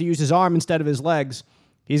decides to use his arm instead of his legs,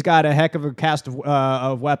 he's got a heck of a cast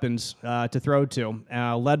of weapons to throw to,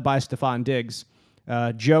 led by Stephon Diggs.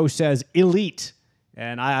 Joe says elite,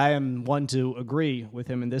 and I am one to agree with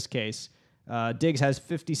him in this case. Diggs has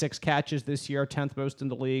 56 catches this year, 10th most in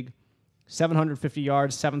the league, 750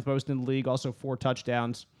 yards, 7th most in the league, also 4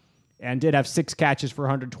 touchdowns, and did have 6 catches for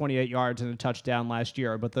 128 yards and a touchdown last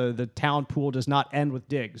year. But the talent pool does not end with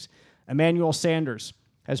Diggs. Emmanuel Sanders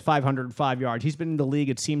has 505 yards. He's been in the league,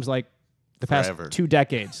 it seems like, the past 2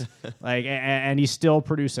 decades, and he's still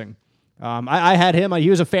producing. I had him. He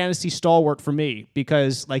was a fantasy stalwart for me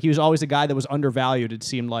because he was always a guy that was undervalued, it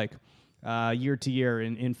seemed like, year to year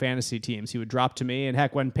in fantasy teams. He would drop to me, and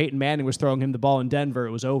heck, when Peyton Manning was throwing him the ball in Denver,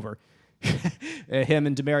 it was over. Him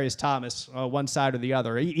and Demaryius Thomas, one side or the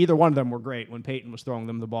other. Either one of them were great when Peyton was throwing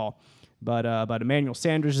them the ball. But Emmanuel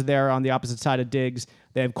Sanders is there on the opposite side of Diggs.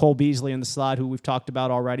 They have Cole Beasley in the slot, who we've talked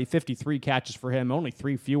about already. 53 catches for him, only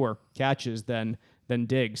 3 fewer catches than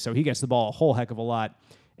Diggs. So he gets the ball a whole heck of a lot.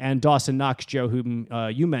 And Dawson Knox, Joe, whom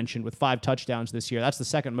you mentioned, with 5 touchdowns this year. That's the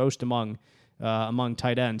second most among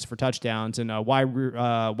tight ends for touchdowns. And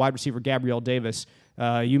wide receiver Gabriel Davis,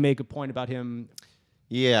 you make a point about him.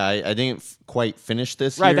 Yeah, I didn't quite finish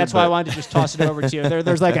this year. Right, that's why I wanted to just toss it over to you.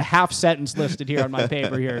 There's like a half sentence listed here on my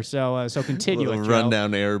paper here, so continue it, Joe.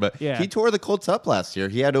 Rundown error, but he tore the Colts up last year.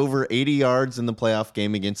 He had over 80 yards in the playoff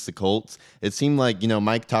game against the Colts. It seemed like,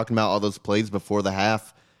 Mike talking about all those plays before the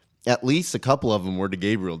half, at least a couple of them were to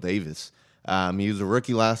Gabriel Davis. He was a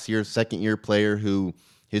rookie last year, second-year player who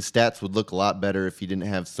his stats would look a lot better if he didn't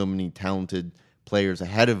have so many talented players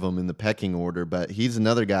ahead of him in the pecking order, but he's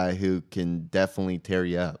another guy who can definitely tear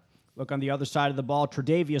you up. Look, on the other side of the ball,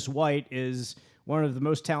 Tre'Davious White is one of the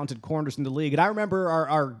most talented corners in the league. And I remember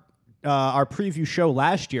our preview show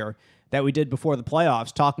last year that we did before the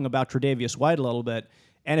playoffs talking about Tre'Davious White a little bit.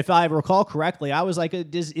 And if I recall correctly, I was like,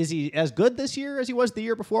 is he as good this year as he was the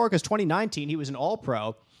year before? Because 2019, he was an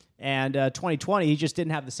all-pro. And 2020, he just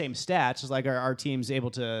didn't have the same stats. It's like our team's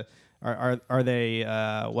able to... Are they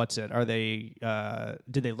Are they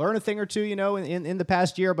did they learn a thing or two in the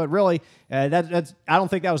past year? But really, that's I don't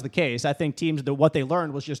think that was the case. I think teams what they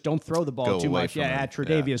learned was just don't throw the ball too much. At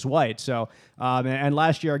Tre'Davious White. So and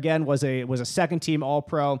last year again was a second team All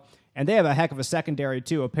Pro, and they have a heck of a secondary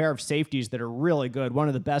too. A pair of safeties that are really good, one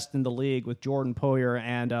of the best in the league with Jordan Poyer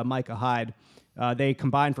and Micah Hyde. They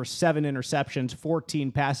combined for 7 interceptions,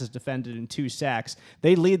 14 passes defended, and 2 sacks.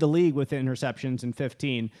 They lead the league with interceptions in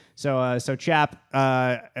 15. So Chap,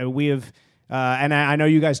 we have, and I know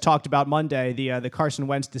you guys talked about Monday the Carson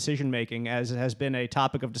Wentz decision making as has been a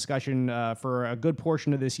topic of discussion for a good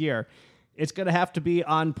portion of this year. It's going to have to be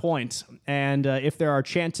on point, and if there are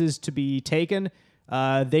chances to be taken,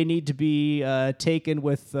 they need to be taken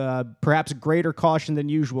with perhaps greater caution than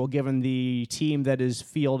usual, given the team that is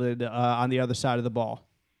fielded on the other side of the ball.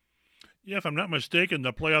 Yeah, if I'm not mistaken,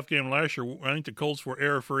 the playoff game last year, I think the Colts were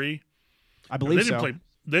error-free. I believe so.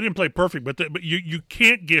 They didn't play perfect, but you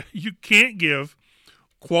can't give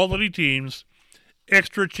quality teams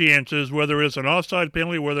extra chances, whether it's an offside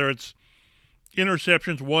penalty, whether it's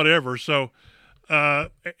interceptions, whatever. So,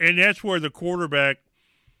 and that's where the quarterback.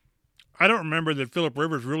 I don't remember that Phillip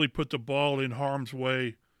Rivers really put the ball in harm's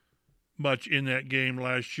way much in that game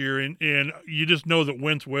last year, and you just know that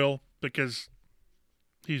Wentz will because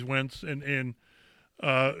he's Wentz, and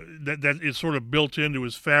that is sort of built into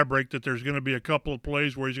his fabric that there's going to be a couple of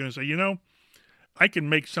plays where he's going to say, I can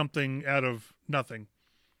make something out of nothing,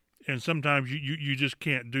 and sometimes you just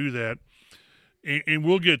can't do that, and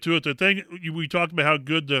we'll get to it. The thing we talked about how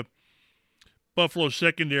good the Buffalo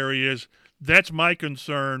secondary is, that's my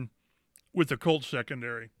concern with the Colts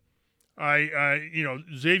secondary.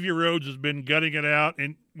 Xavier Rhodes has been gutting it out,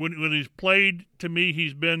 and when he's played, to me,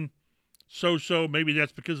 he's been so-so. Maybe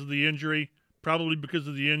that's because of the injury, probably because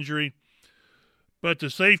of the injury. But the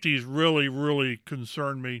safeties really, really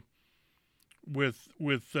concern me with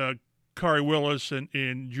Kari Willis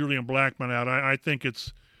and Julian Blackmon out. I think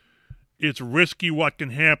it's risky what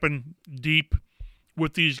can happen deep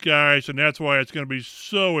with these guys, and that's why it's going to be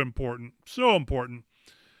so important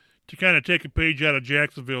to kind of take a page out of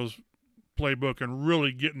Jacksonville's playbook and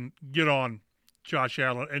really get on Josh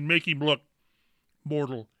Allen and make him look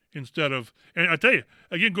mortal instead of. And I tell you,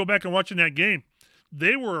 again, go back and watching that game.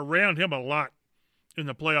 They were around him a lot in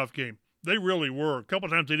the playoff game. They really were. A couple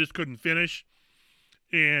of times they just couldn't finish.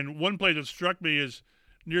 And one play that struck me is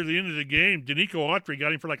near the end of the game, Danico Autry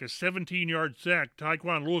got him for like a 17-yard sack.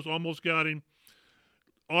 Tyquan Lewis almost got him.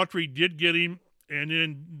 Autry did get him. And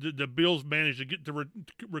then the Bills managed to get to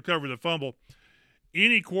recover the fumble.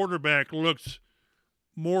 Any quarterback looks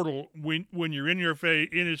mortal when you're in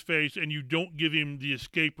his face and you don't give him the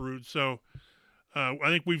escape route. So I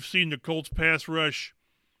think we've seen the Colts pass rush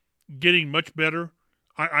getting much better.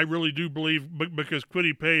 I really do believe because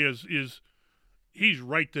Kwity Paye is he's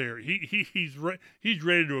right there. He's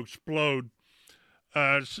ready to explode.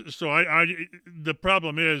 So the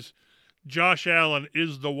problem is Josh Allen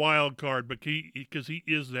is the wild card, but because he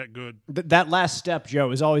is that good. That last step,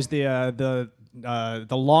 Joe, is always the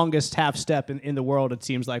longest half step in the world, it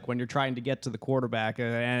seems like, when you're trying to get to the quarterback.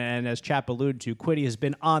 And as Chap alluded to, Kwity has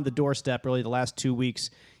been on the doorstep really the last 2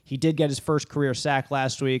 weeks. He did get his first career sack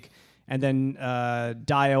last week. And then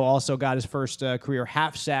Dio also got his first career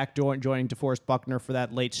half sack, joining DeForest Buckner for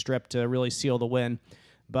that late strip to really seal the win.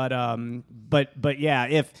 But yeah,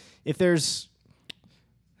 if there's,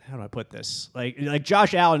 how do I put this? Like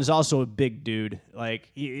Josh Allen is also a big dude.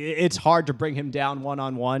 Like it's hard to bring him down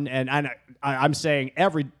one-on-one. And I'm saying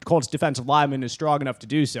every Colts defensive lineman is strong enough to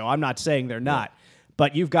do so. I'm not saying they're not,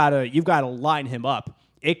 but you've got to line him up.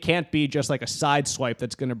 It can't be just like a side swipe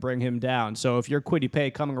that's going to bring him down. So if you're Kwity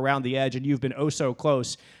Paye coming around the edge and you've been oh so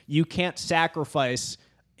close, you can't sacrifice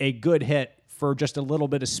a good hit for just a little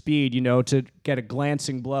bit of speed, to get a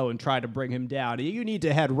glancing blow and try to bring him down. You need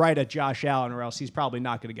to head right at Josh Allen, or else he's probably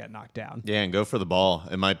not going to get knocked down. Yeah, and go for the ball.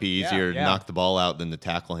 It might be easier to knock the ball out than to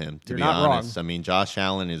tackle him, to be honest. Wrong. I mean, Josh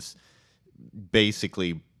Allen is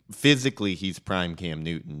basically, physically, he's prime Cam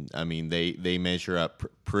Newton. I mean, they measure up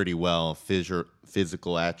pretty well,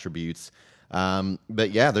 physical attributes.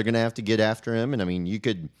 But yeah, they're going to have to get after him. And I mean, you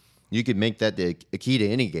could make that a key to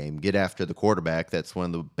any game. Get after the quarterback. That's one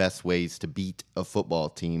of the best ways to beat a football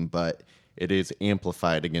team. But it is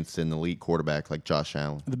amplified against an elite quarterback like Josh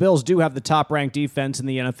Allen. The Bills do have the top-ranked defense in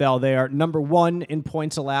the NFL. They are number 1 in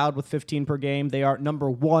points allowed with 15 per game. They are number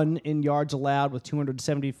 1 in yards allowed with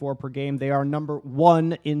 274 per game. They are number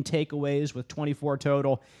 1 in takeaways with 24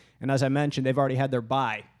 total. And as I mentioned, they've already had their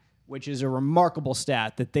bye, which is a remarkable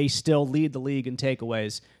stat that they still lead the league in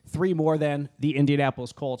takeaways. 3 more than the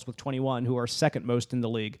Indianapolis Colts with 21, who are second most in the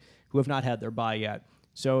league, who have not had their bye yet.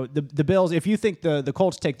 So the Bills, if you think the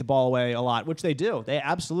Colts take the ball away a lot, which they do, they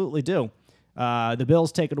absolutely do, the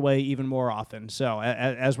Bills take it away even more often. So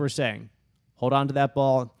as we're saying, hold on to that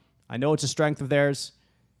ball. I know it's a strength of theirs.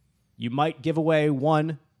 You might give away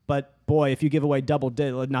 1, but boy, if you give away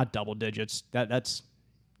not double digits, that's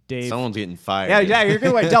Dave. Someone's getting fired. Yeah, you're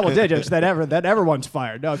giving away double digits. That everyone's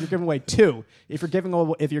fired. No, if you're giving away 2, if you're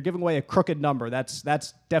giving away a crooked number, that's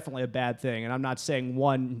definitely a bad thing. And I'm not saying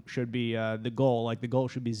 1 should be the goal. Like the goal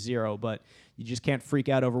should be 0, but you just can't freak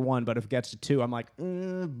out over 1. But if it gets to 2, I'm like,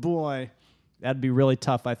 boy, that'd be really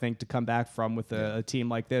tough, I think, to come back from with a team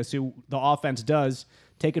like this, who the offense does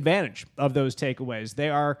take advantage of those takeaways. They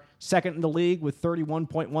are second in the league with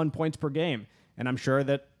 31.1 points per game, and I'm sure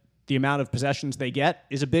that the amount of possessions they get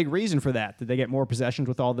is a big reason for that they get more possessions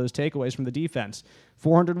with all those takeaways from the defense.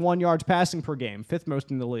 401 yards passing per game, 5th most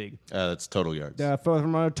in the league. That's total yards.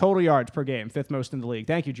 From total yards per game, 5th most in the league.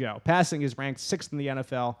 Thank you, Joe. Passing is ranked 6th in the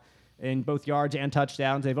NFL in both yards and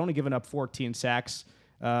touchdowns. They've only given up 14 sacks.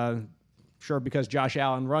 Sure, because Josh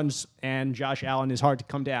Allen runs, and Josh Allen is hard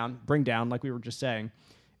to bring down, like we were just saying.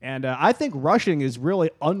 And I think rushing is really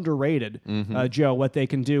underrated, Joe, what they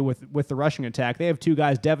can do with the rushing attack. They have 2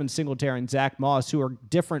 guys, Devin Singletary and Zach Moss, who are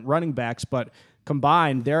different running backs, but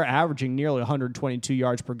combined, they're averaging nearly 122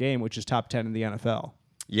 yards per game, which is top 10 in the NFL.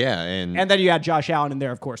 Yeah, and then you add Josh Allen in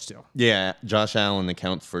there, of course, too. Yeah, Josh Allen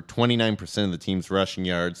accounts for 29% of the team's rushing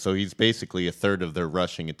yards, so he's basically a third of their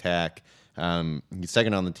rushing attack. He's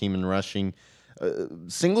second on the team in rushing.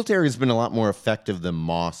 Singletary's been a lot more effective than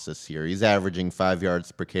Moss this year. He's averaging 5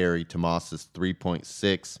 yards per carry to Moss's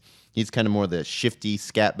 3.6. He's kind of more the shifty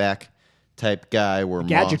scat back type guy.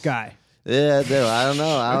 Gadget guy. Yeah, I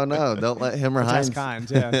don't know. Don't let him or Hines.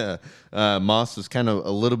 Yeah. Moss is kind of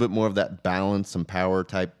a little bit more of that balance and power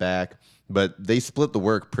type back, but they split the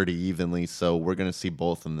work pretty evenly, so we're going to see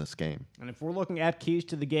both in this game. And if we're looking at keys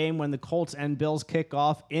to the game when the Colts and Bills kick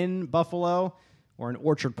off in Buffalo, or in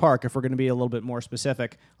Orchard Park, if we're going to be a little bit more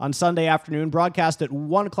specific, on Sunday afternoon, broadcast at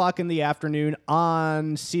 1 o'clock in the afternoon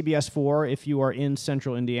on CBS 4 if you are in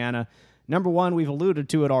central Indiana. Number 1, we've alluded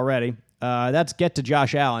to it already. That's get to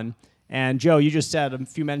Josh Allen. And, Joe, you just said a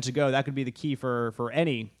few minutes ago that could be the key for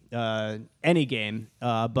any game.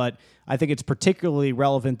 But I think it's particularly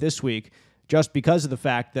relevant this week just because of the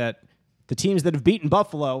fact that the teams that have beaten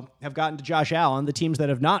Buffalo have gotten to Josh Allen. The teams that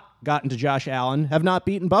have not gotten to Josh Allen have not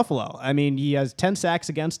beaten Buffalo. I mean, he has 10 sacks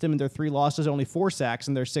against him in their 3 losses, only 4 sacks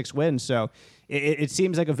in their 6 wins. So it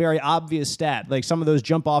seems like a very obvious stat. Like some of those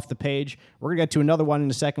jump off the page. We're going to get to another one in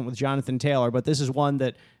a second with Jonathan Taylor, but this is one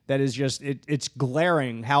that is just, it's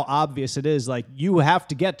glaring how obvious it is. Like, you have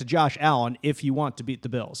to get to Josh Allen if you want to beat the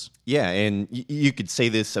Bills. Yeah, and you could say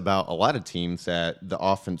this about a lot of teams that the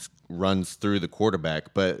offense runs through the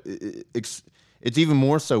quarterback, but it's even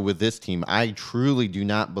more so with this team. I truly do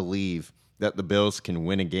not believe that the Bills can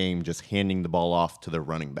win a game just handing the ball off to their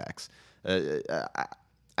running backs.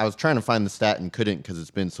 I was trying to find the stat and couldn't because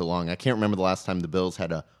it's been so long. I can't remember the last time the Bills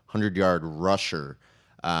had a 100-yard rusher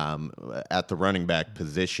at the running back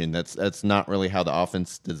position. That's not really how the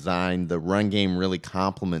offense designed. The run game really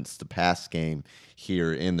complements the pass game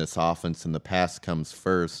here in this offense, and the pass comes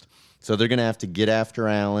first. So they're going to have to get after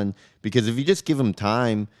Allen, because if you just give him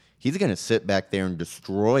time, he's going to sit back there and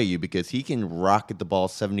destroy you, because he can rocket the ball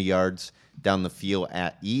 70 yards down the field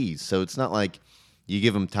at ease. So it's not like you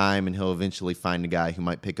give him time and he'll eventually find a guy who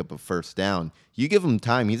might pick up a first down. You give him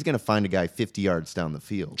time, he's going to find a guy 50 yards down the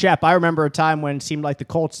field. Chap, I remember a time when it seemed like the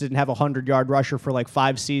Colts didn't have a 100-yard rusher for like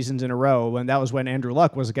 5 seasons in a row, and that was when Andrew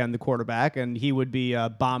Luck was, again, the quarterback, and he would be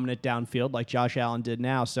bombing it downfield like Josh Allen did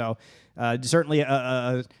now. So certainly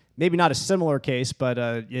maybe not a similar case, but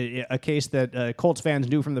a case that Colts fans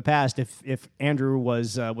knew from the past. If Andrew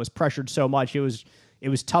was pressured so much, it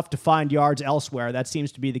was tough to find yards elsewhere. That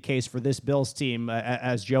seems to be the case for this Bills team,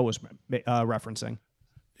 as Joe was referencing.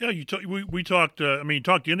 Yeah, we talked. You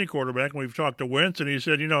talked to any quarterback, and we've talked to Wentz, and he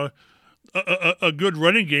said, a good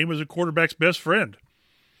running game is a quarterback's best friend.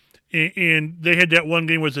 And they had that one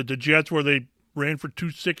game, was it the Jets, where they ran for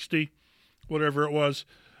 260, whatever it was.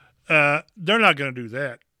 They're not going to do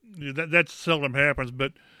that. That seldom happens,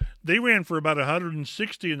 but they ran for about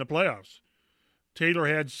 160 in the playoffs. Taylor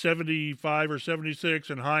had 75 or 76,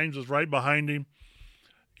 and Hines was right behind him.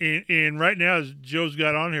 And right now, as Joe's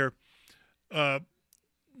got on here,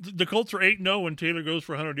 the Colts are 8-0 when Taylor goes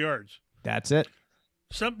for 100 yards. That's it.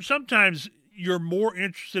 Sometimes you're more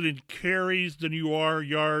interested in carries than you are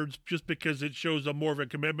yards, just because it shows more of a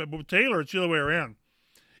commitment. But with Taylor, it's the other way around.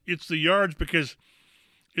 It's the yards, because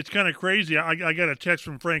it's kind of crazy. I got a text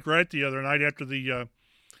from Frank Wright the other night after the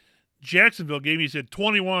Jacksonville game. He said,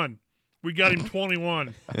 21. We got him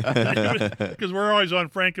 21. Because we're always on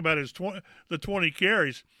Frank about the 20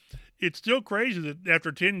 carries. It's still crazy that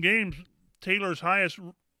after 10 games, Taylor's highest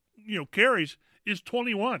carries is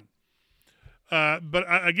 21. But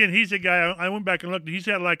again, he's a guy, I went back and looked, he's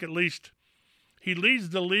had he leads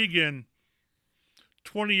the league in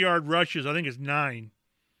 20-yard rushes. I think it's 9.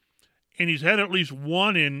 And he's had at least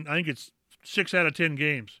 1 in, I think it's 6 out of 10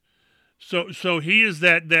 games. So he is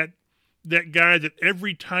that guy that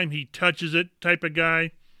every time he touches it type of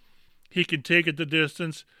guy, he can take it the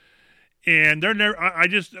distance. And they're never.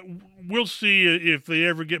 We'll see if they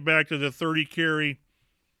ever get back to the 30 carry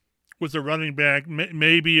with the running back.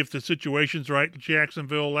 Maybe if the situation's right.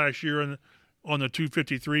 Jacksonville last year on the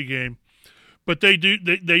 253 game, but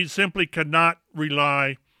they simply cannot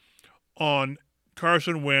rely on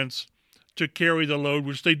Carson Wentz to carry the load,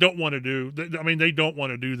 which they don't want to do. They don't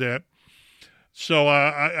want to do that. So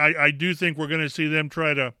I do think we're going to see them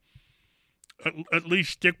try to at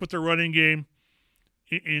least stick with the running game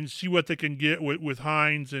and see what they can get with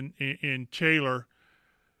Hines and Taylor.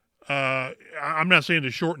 I'm not saying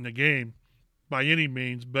to shorten the game by any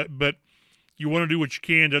means, but you want to do what you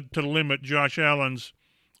can to limit Josh Allen's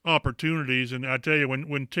opportunities. And I tell you,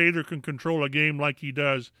 when Taylor can control a game like he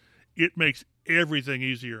does, it makes everything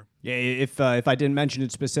easier. Yeah, if I didn't mention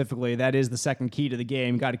it specifically, that is the second key to the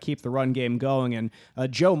game. Got to keep the run game going. And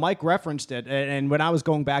Joe, Mike referenced it. And when I was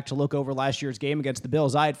going back to look over last year's game against the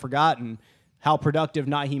Bills, I had forgotten how productive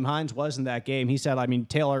Nyheim Hines was in that game. He said,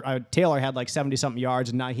 Taylor had like 70-something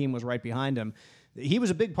yards, and Nyheim was right behind him. He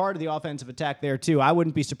was a big part of the offensive attack there, too. I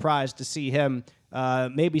wouldn't be surprised to see him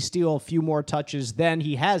maybe steal a few more touches than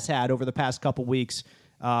he has had over the past couple weeks.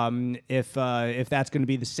 If that's going to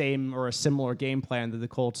be the same or a similar game plan that the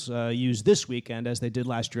Colts use this weekend as they did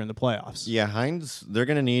last year in the playoffs. Yeah, Hines, they're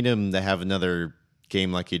going to need him to have another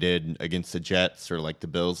game like he did against the Jets or like the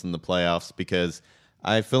Bills in the playoffs, because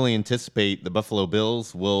I fully anticipate the Buffalo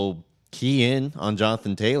Bills will key in on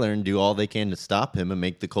Jonathan Taylor and do all they can to stop him and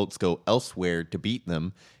make the Colts go elsewhere to beat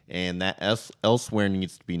them. And that elsewhere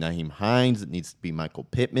needs to be Nyheim Hines. It needs to be Michael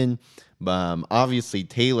Pittman. Obviously,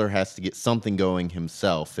 Taylor has to get something going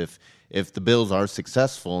himself. If the Bills are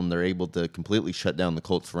successful and they're able to completely shut down the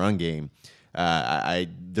Colts' run game,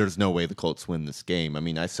 there's no way the Colts win this game. I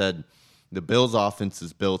mean, I said the Bills' offense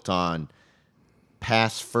is built on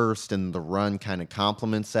pass first and the run kind of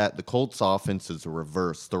complements that. The Colts offense is the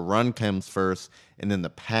reverse. The run comes first, and then the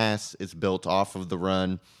pass is built off of the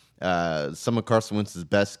run. Some of Carson Wentz's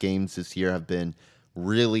best games this year have been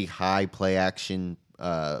really high play action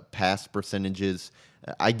pass percentages.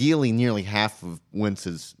 Ideally, nearly half of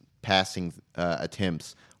Wentz's passing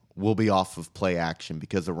attempts will be off of play action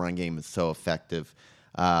because the run game is so effective.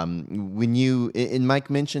 When you, and Mike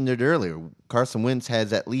mentioned it earlier, Carson Wentz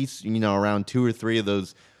has at least, around 2 or 3 of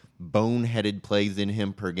those boneheaded plays in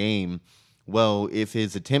him per game. Well, if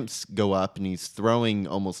his attempts go up and he's throwing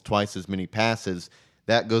almost twice as many passes,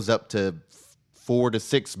 that goes up to 4 to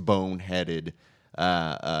 6 boneheaded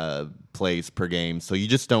plays per game. So you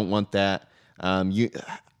just don't want that.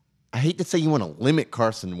 I hate to say you want to limit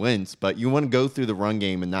Carson Wentz, but you want to go through the run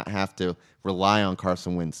game and not have to rely on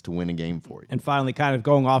Carson Wentz to win a game for you. And finally, kind of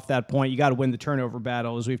going off that point, you got to win the turnover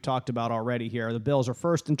battle, as we've talked about already here. The Bills are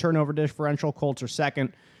first in turnover differential. Colts are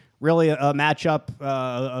second. Really a matchup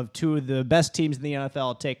of 2 of the best teams in the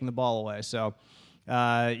NFL taking the ball away. So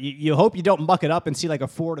you hope you don't muck it up and see like a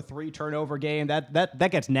 4-3 turnover game. That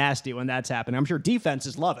gets nasty when that's happening. I'm sure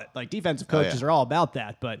defenses love it. Like defensive coaches are all about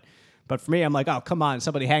that, But for me, I'm like, oh, come on,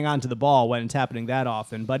 somebody hang on to the ball when it's happening that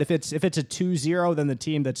often. But if it's a 2-0, then the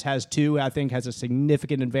team that has 2, I think, has a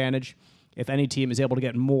significant advantage. If any team is able to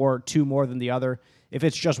get 2 more than the other. If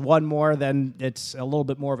it's just 1 more, then it's a little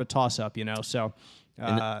bit more of a toss-up, So,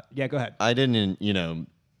 yeah, go ahead. I didn't,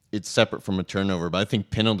 it's separate from a turnover, but I think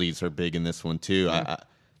penalties are big in this one, too. Yeah.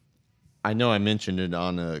 I know I mentioned it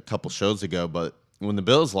on a couple shows ago, but when the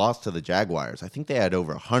Bills lost to the Jaguars, I think they had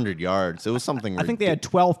over 100 yards. It was something I think they had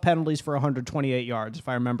 12 penalties for 128 yards, if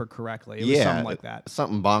I remember correctly. It was something like that.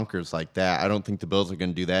 Something bonkers like that. I don't think the Bills are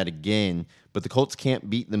going to do that again, but the Colts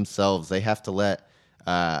can't beat themselves. They have to let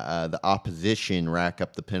the opposition rack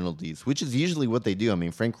up the penalties, which is usually what they do. I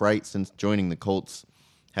mean, Frank Wright, since joining the Colts,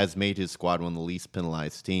 has made his squad one of the least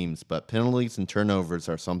penalized teams, but penalties and turnovers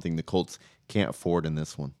are something the Colts can't afford in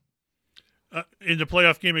this one. In the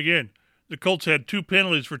playoff game again, the Colts had 2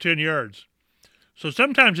 penalties for 10 yards. So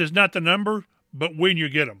sometimes it's not the number, but when you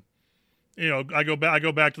get them. I go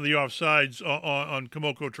back to the offsides on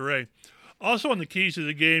Kemoko Turay. Also on the keys to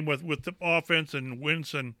the game with the offense and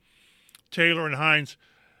Wentz and Taylor and Hines,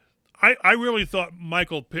 I really thought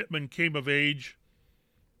Michael Pittman came of age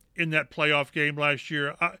in that playoff game last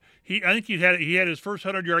year. I think he had his first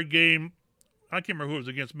 100-yard game. I can't remember who it was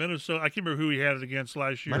against, Minnesota. I can't remember who he had it against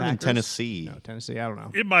last year. Might have been Tennessee. No, Tennessee, I don't know.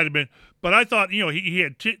 It might have been. But I thought, he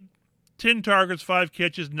had 10 targets, 5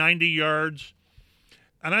 catches, 90 yards.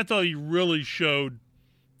 And I thought he really showed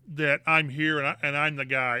that I'm here and I'm the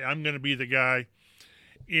guy. I'm going to be the guy.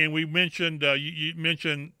 And we mentioned, you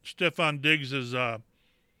mentioned Stefon Diggs'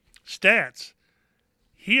 stats.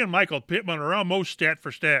 He and Michael Pittman are almost stat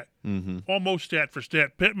for stat. Mm-hmm. Almost stat for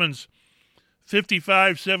stat. Pittman's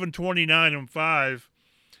 55, 729, and 5.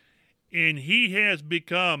 And he has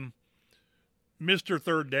become Mr.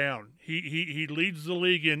 Third Down. He leads the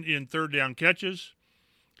league in third down catches.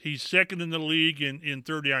 He's second in the league in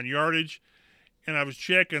third down yardage. And I was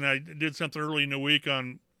checking. I did something early in the week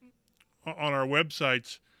on our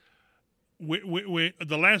websites.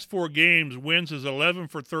 The last 4 games, Wentz is 11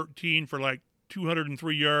 for 13 for like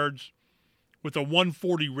 203 yards with a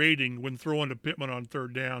 140 rating when throwing to Pittman on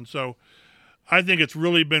third down. So I think it's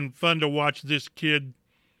really been fun to watch this kid,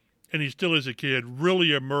 and he still is a kid,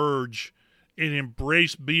 really emerge and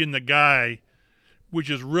embrace being the guy, which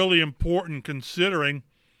is really important considering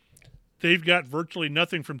they've got virtually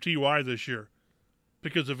nothing from T.Y. this year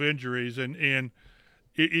because of injuries. And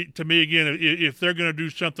to me, again, if they're going to do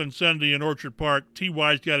something Sunday in Orchard Park,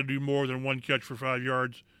 T.Y.'s got to do more than 1 catch for 5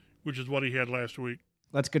 yards, which is what he had last week.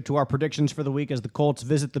 Let's get to our predictions for the week as the Colts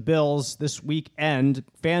visit the Bills this weekend.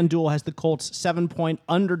 FanDuel has the Colts 7-point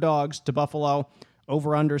underdogs to Buffalo.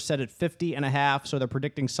 Over-under set at 50.5, so they're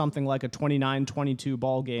predicting something like a 29-22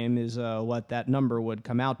 ball game is what that number would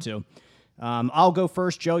come out to. I'll go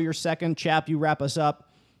first. Joe, you're second. Chap, you wrap us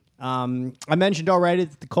up. I mentioned already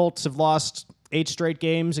that the Colts have lost 8 straight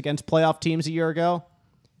games against playoff teams a year ago,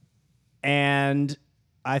 and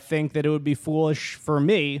I think that it would be foolish for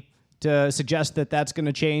me to suggest that that's going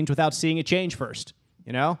to change without seeing it change first.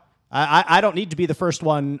 I don't need to be the first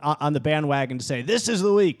one on the bandwagon to say this is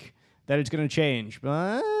the week that it's going to change.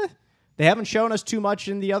 But they haven't shown us too much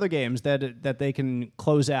in the other games that they can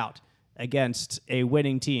close out against a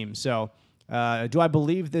winning team. So do I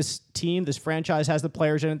believe this team, this franchise has the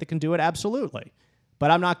players in it that can do it? Absolutely. But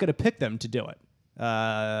I'm not going to pick them to do it.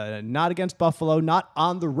 Not against Buffalo, not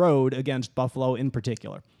on the road against Buffalo in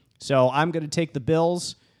particular. So I'm going to take the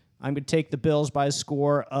Bills. I'm going to take the Bills by a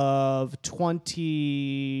score of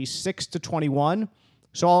 26-21.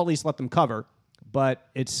 So I'll at least let them cover. But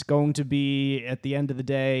it's going to be, at the end of the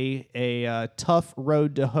day, a tough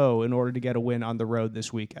road to hoe in order to get a win on the road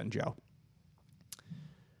this weekend, Joe.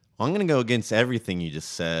 Well, I'm going to go against everything you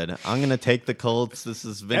just said. I'm going to take the Colts. This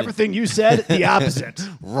has been Everything you said, the opposite.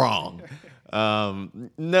 Wrong.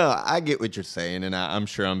 No, I get what you're saying, and I'm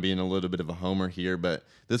sure I'm being a little bit of a homer here, but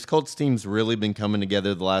this Colts team's really been coming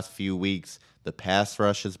together the last few weeks. The pass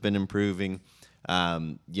rush has been improving.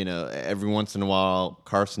 Every once in a while,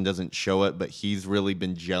 Carson doesn't show it, but he's really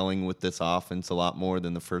been gelling with this offense a lot more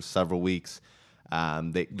than the first several weeks.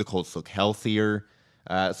 The Colts look healthier.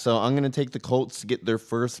 So I'm going to take the Colts to get their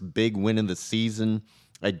first big win of the season.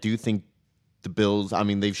 I do think the Bills,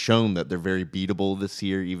 they've shown that they're very beatable this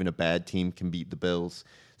year. Even a bad team can beat the Bills.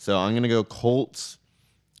 So I'm going to go Colts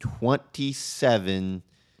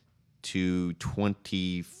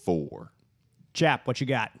 27-24. Chap, what you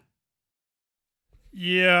got?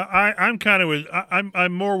 Yeah, I'm kind of with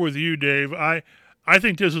I'm more with you, Dave. I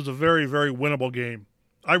think this is a very, very winnable game.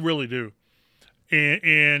 I really do.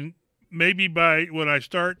 And maybe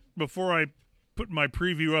before I put my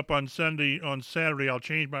preview up on Saturday, I'll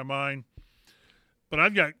change my mind. But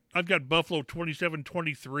I've got Buffalo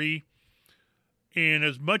 27-23. And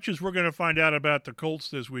as much as we're going to find out about the Colts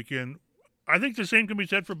this weekend, I think the same can be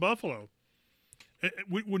said for Buffalo.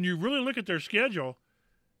 When you really look at their schedule,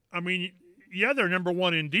 yeah, they're number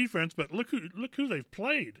one in defense, but look who they've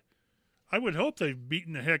played. I would hope they've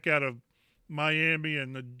beaten the heck out of Miami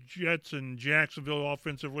and the Jets and Jacksonville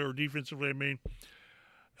offensively or defensively.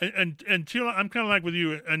 And until I'm kind of like with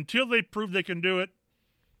you, until they prove they can do it,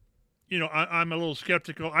 I'm a little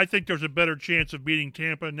skeptical. I think there's a better chance of beating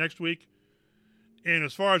Tampa next week. And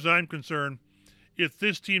as far as I'm concerned, if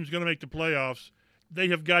this team's going to make the playoffs, they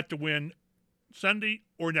have got to win Sunday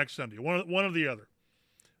or next Sunday, one or the other.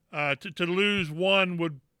 To lose one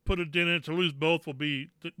would put a dent in it. To lose both will be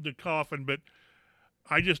the coffin. But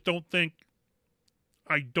I just don't think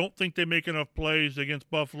they make enough plays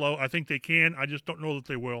against Buffalo. I think they can. I just don't know that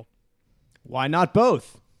they will. Why not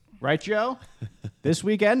both? Right, Joe? This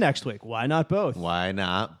weekend, next week. Why not both? Why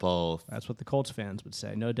not both? That's what the Colts fans would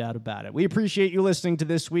say, no doubt about it. We appreciate you listening to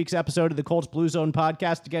this week's episode of the Colts Blue Zone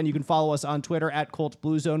podcast. Again, you can follow us on Twitter at Colts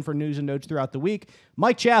Blue Zone for news and notes throughout the week.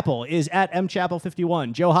 Mike Chappell is at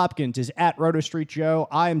mchappell51. Joe Hopkins is at Roto Street Joe.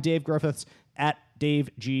 I am Dave Griffiths at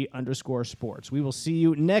DaveG_sports. We will see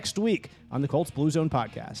you next week on the Colts Blue Zone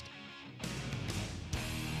podcast.